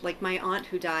gosh, like my aunt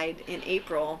who died in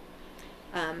April,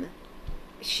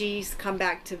 she's come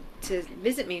back to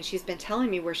visit me, and she's been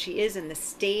telling me where she is in the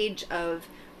stage of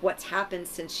what's happened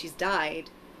since she's died.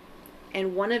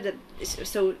 And one of the,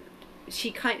 so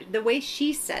she the way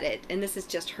she said it, and this is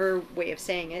just her way of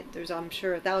saying it, there's I'm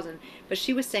sure 1,000, but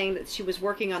she was saying that she was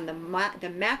working on the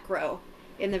macro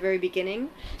in the very beginning.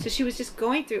 So she was just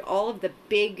going through all of the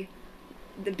big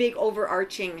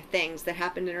overarching things that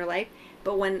happened in her life.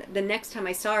 But when the next time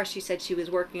I saw her, she said she was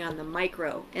working on the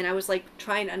micro, and I was like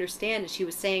trying to understand, and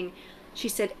she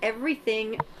said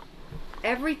everything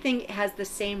has the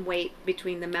same weight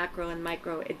between the macro and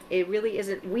micro. It really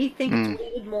isn't. We think it's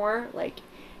weighted more, like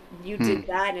you did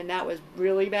that and that was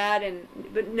really bad,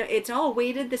 but no, it's all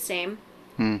weighted the same.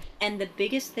 And the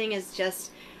biggest thing is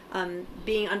just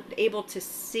being able to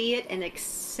see it and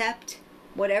accept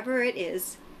whatever it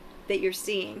is that you're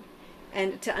seeing,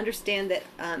 and to understand that.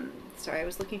 Sorry, I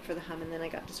was looking for the hum and then I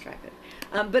got distracted.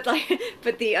 But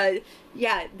the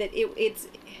it's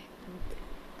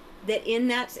that in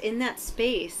that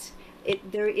space,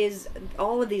 there is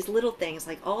all of these little things,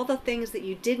 like all the things that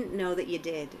you didn't know that you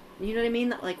did. You know what I mean?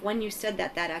 That, like when you said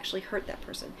that actually hurt that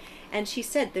person. And she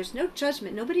said, "There's no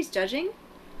judgment. Nobody's judging,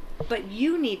 but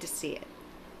you need to see it.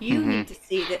 You need to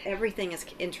see that everything is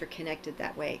interconnected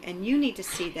that way, and you need to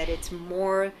see that it's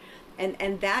more."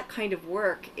 And that kind of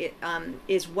work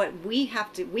is what we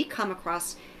come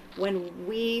across when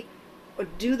we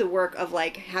do the work of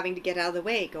like having to get out of the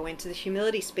way, go into the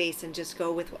humility space, and just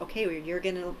go with, okay, you're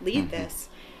gonna lead this.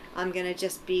 I'm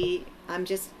just the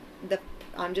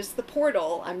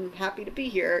portal. I'm happy to be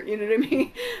here. You know what I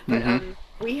mean? But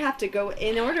we have to go,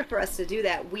 in order for us to do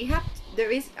that.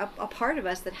 There is a part of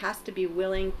us that has to be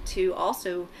willing to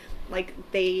also, like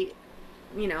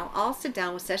I'll sit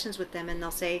down with sessions with them, and they'll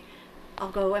say, I'll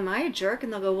go, am I a jerk?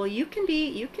 And they'll go, well, you can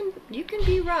be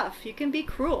rough, you can be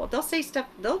cruel. They'll say stuff.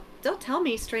 They'll tell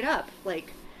me straight up,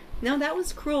 like, no, that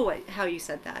was cruel how you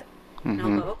said that. And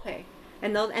I'll go, okay.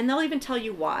 And they'll even tell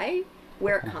you why,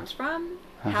 where it comes from,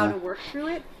 how to work through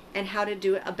it, and how to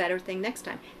do a better thing next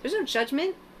time. There's no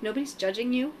judgment. Nobody's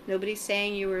judging you. Nobody's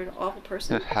saying you were an awful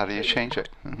person. How do you change it?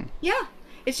 Yeah.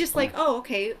 It's just like, oh,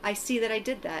 okay, I see that I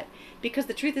did that. Because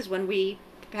the truth is, when we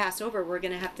pass over, we're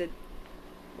going to have to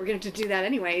do that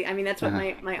anyway. I mean, that's what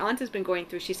my aunt has been going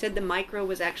through. She said the micro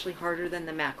was actually harder than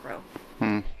the macro.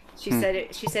 She said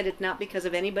it's not because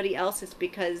of anybody else. It's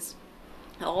because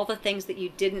all the things that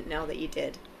you didn't know that you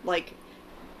did. Like,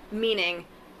 meaning,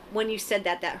 when you said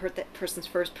that hurt that person's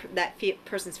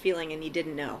person's feeling, and you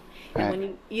didn't know. And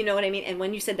when you know what I mean. And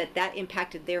when you said that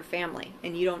impacted their family,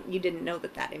 and you didn't know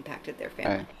that impacted their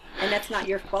family. Right. And that's not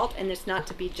your fault, and it's not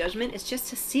to be judgment. It's just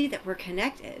to see that we're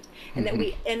connected, and that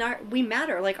we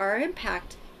matter. Like, our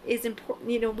impact is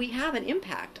important. We have an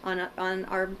impact on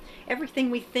our everything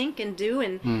we think and do,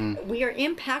 and we are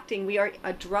impacting. We are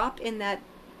a drop in that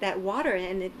water,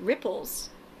 and it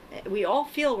ripples. we all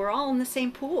feel we're all in the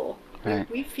same pool. Right.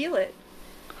 We feel it.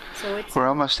 So it's We're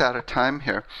almost out of time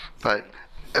here, but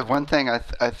sorry. one thing I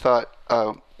thought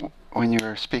when you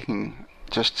were speaking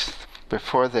just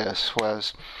before this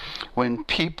was when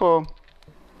people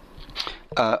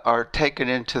are taken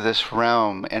into this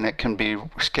realm, and it can be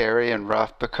scary and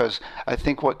rough because I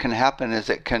think what can happen is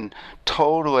it can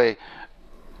totally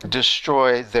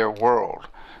destroy their world.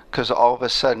 Because all of a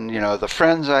sudden, the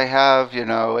friends I have,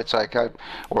 it's like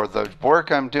or the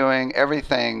work I'm doing,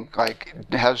 everything like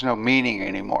has no meaning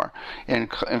anymore. In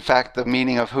fact, the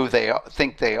meaning of who they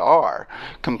think they are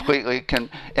Yeah. completely can.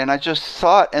 And I just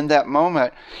thought in that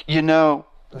moment,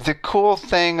 the cool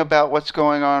thing about what's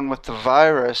going on with the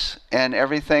virus and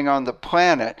everything on the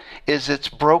planet is it's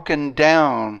broken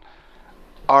down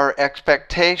our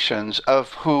expectations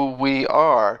of who we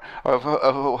are, of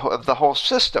the whole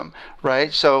system,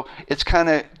 right? So it's kind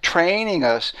of training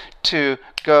us to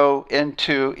go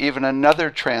into even another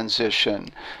transition.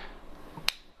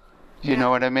 You Yeah. know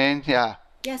what I mean? Yeah.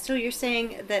 Yeah, so you're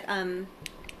saying that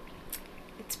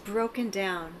it's broken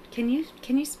down. Can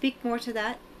you speak more to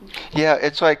that? Yeah,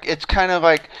 it's kind of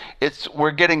like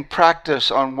we're getting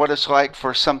practice on what it's like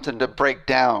for something to break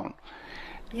down.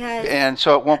 Yes. And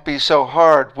so it won't be so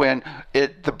hard when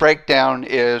the breakdown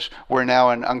is we're now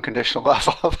in unconditional love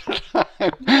all the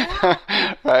Yeah.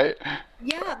 time. Right?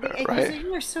 Yeah, because Right.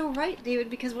 you are so right, David,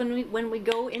 because when we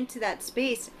go into that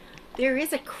space, there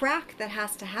is a crack that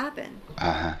has to happen,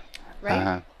 Uh-huh. right?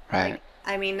 Uh-huh. Right. Like,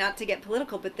 I mean, not to get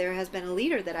political, but there has been a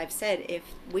leader that I've said if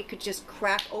we could just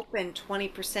crack open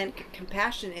 20%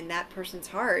 compassion in that person's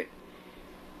heart,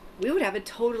 we would have a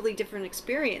totally different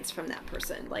experience from that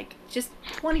person. Like just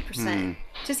 20%. Hmm.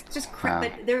 Just crack,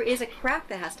 Wow. but there is a crack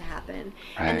that has to happen.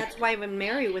 And Right. that's why when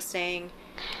Mary was saying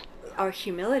our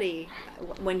humility,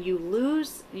 when you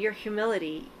lose your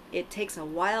humility, it takes a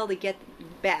while to get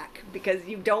back because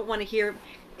you don't want to hear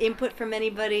input from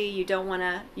anybody. You don't want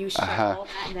to, you shut Uh-huh. all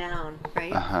that down,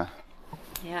 right? Uh-huh.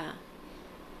 Yeah.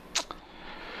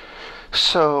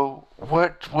 So,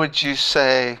 what would you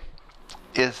say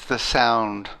is the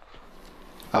sound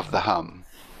of the hum?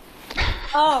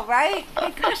 Oh, right. My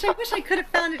gosh, I wish I could have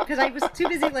found it because I was too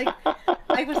busy. Like,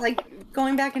 I was like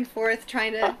going back and forth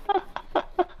trying to.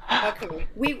 Okay,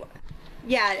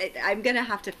 yeah. I'm gonna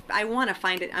have to. I want to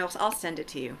find it. I'll send it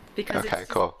to you because Okay,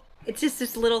 cool. it's just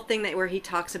this little thing that where he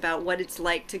talks about what it's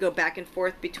like to go back and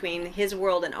forth between his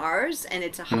world and ours, and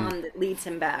it's a Hmm. hum that leads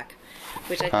him back,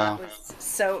 which I thought Wow. was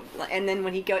so. And then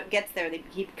when gets there,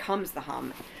 he becomes the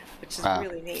hum, which is Wow.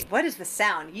 really neat. What is the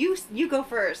sound? You go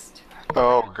first.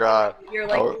 Oh God. You're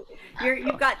like Oh,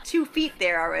 you've got 2 feet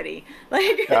there already.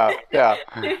 Like yeah, yeah.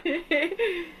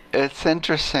 It's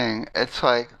interesting. It's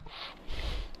like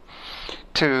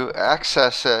to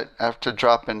access it, I have to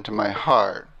drop into my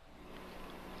heart.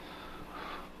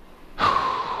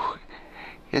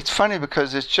 It's funny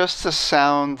because it's just the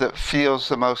sound that feels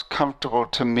the most comfortable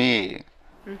to me,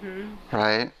 hmm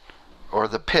right? Or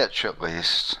the pitch at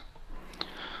least.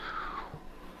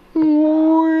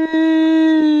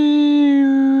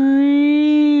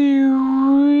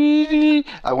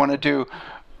 I want to do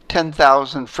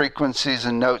 10,000 frequencies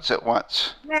and notes at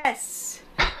once. Yes.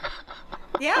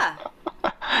 Yeah.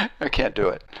 I can't do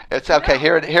it. It's okay. No.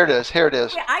 Here it is. Here it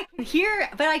is. Yeah, I can hear,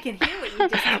 but I can hear what you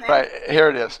just Right, said. here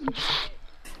it is.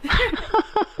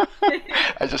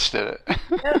 I just did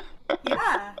Uh, it.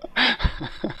 yeah.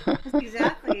 That's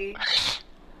exactly.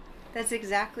 That's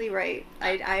exactly right.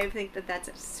 I think that that's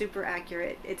super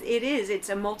accurate. It is. It's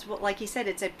a multiple, like you said,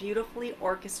 it's a beautifully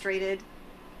orchestrated,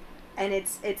 and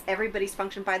it's everybody's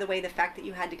function. By the way, the fact that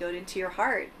you had to go into your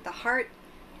heart, the heart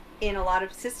in a lot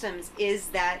of systems is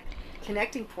that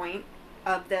connecting point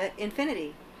of the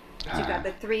infinity. You've got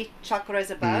the 3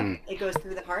 chakras above, Mm, it goes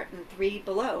through the heart, and 3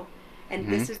 below. And hmm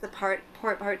this is the part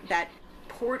that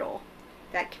portal,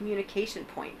 that communication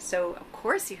point. So of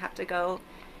course you have to go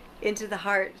into the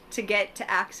heart to get to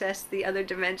access the other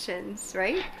dimensions,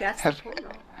 right? That's the Have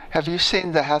portal. Have you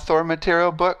seen the Hathor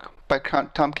Material book by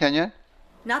Tom Kenyon?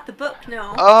 Not the book,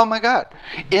 no. Oh my God.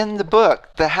 In the book,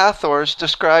 the Hathors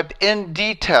described in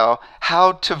detail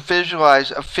how to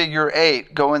visualize a figure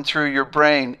eight going through your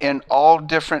brain in all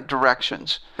different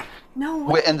directions. No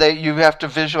And way. you have to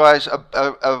visualize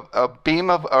a beam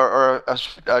of or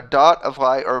a dot of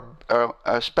light or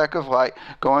a speck of light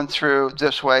going through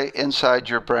this way inside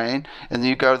your brain, and then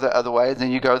you go the other way,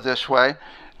 then you go this way,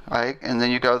 right, and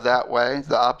then you go that way,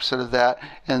 the opposite of that,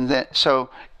 and then so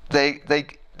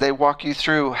they walk you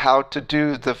through how to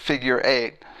do the figure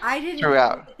eight I didn't know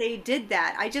throughout. that they did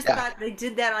that. I just Yeah. thought they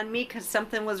did that on me because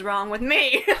something was wrong with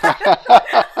me.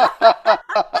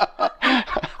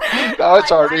 Oh Oh,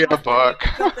 it's already I in a must have book.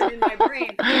 made something in my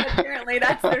brain. Apparently,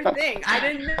 that's their thing. I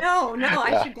didn't know. No,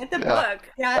 I Yeah, should get the yeah,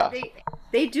 book. Yeah, yeah.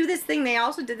 they do this thing. They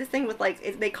also did this thing with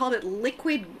like they called it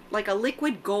liquid, like a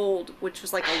liquid gold, which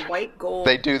was like a white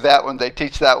They gold. do that one. They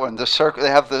teach that one. The circle. They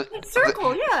have It's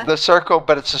circle, yeah. the circle,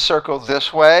 but it's a circle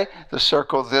this way, the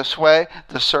circle this way,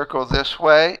 the circle this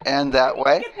way, and I that need to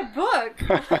way. get the book.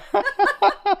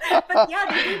 But yeah,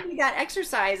 they gave me that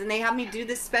exercise, and they have me do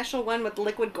this special one with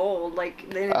liquid gold, like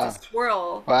then it's a Uh,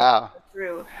 swirl wow.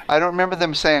 through. I don't remember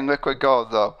them saying liquid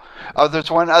gold though. Oh, there's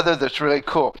one other that's really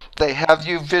cool. They have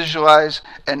you visualize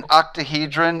an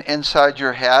octahedron inside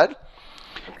your head,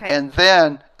 Okay. and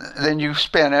then you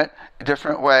spin it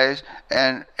different ways,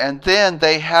 and then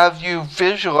they have you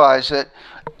visualize it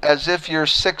as if you're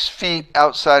 6 feet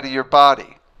outside of your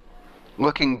body,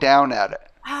 looking down at it.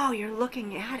 Oh, you're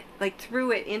looking at it like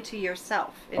through it into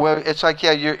yourself. Well, Into it's like,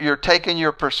 yeah, you're taking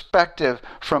your perspective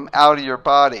from out of your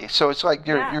body, so it's like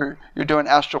you're yeah, you're you're doing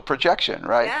astral projection,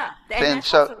 right? yeah, and Then that's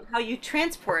so, also how you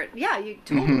transport. Yeah, you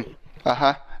hmm totally.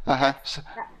 uh-huh, uh-huh. That's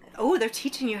oh, they're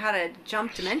teaching you how to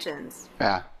jump dimensions.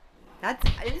 Yeah. That's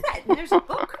is that? And there's a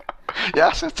book.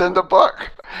 Yes, it's in the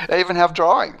book. They even have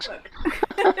drawings. Book.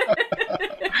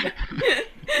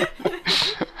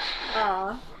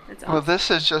 Aw, that's Well, awesome. this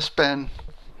has just been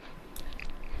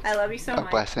I love you so a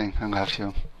much, blessing. I love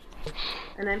you.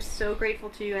 and I'm so grateful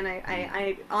to you, and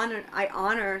I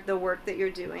honor the work that you're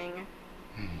doing.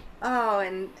 Oh,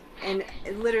 and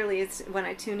literally, it's when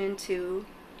I tune into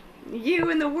you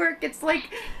and the work, it's like,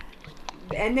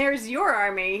 and there's your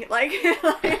army, like,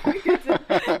 it's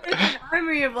an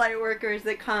army of light workers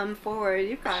that come forward.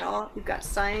 You've got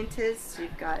scientists,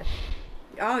 you've got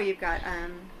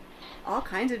all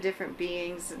kinds of different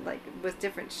beings, like with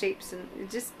different shapes, and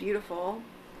it's just beautiful.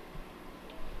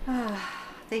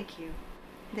 Thank you.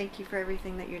 Thank you for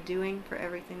everything that you're doing, for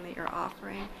everything that you're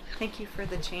offering. Thank you for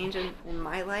the change in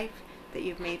my life that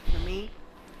you've made for me.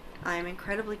 I'm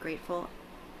incredibly grateful.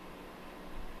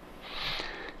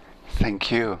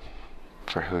 Thank you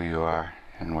for who you are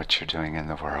and what you're doing in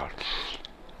the world.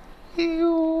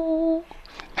 You.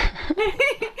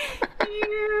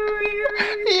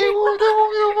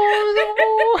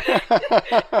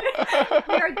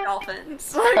 We are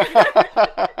dolphins.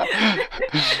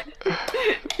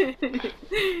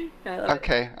 I love it.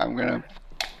 Okay, I'm gonna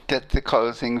get the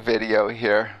closing video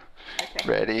here Okay.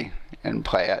 ready and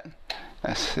play it.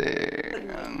 Let's see.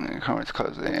 Comments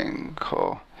closing.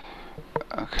 Cool.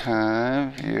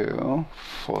 Okay, view.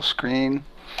 Full screen.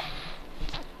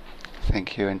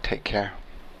 Thank you and take care.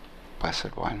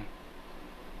 Blessed one.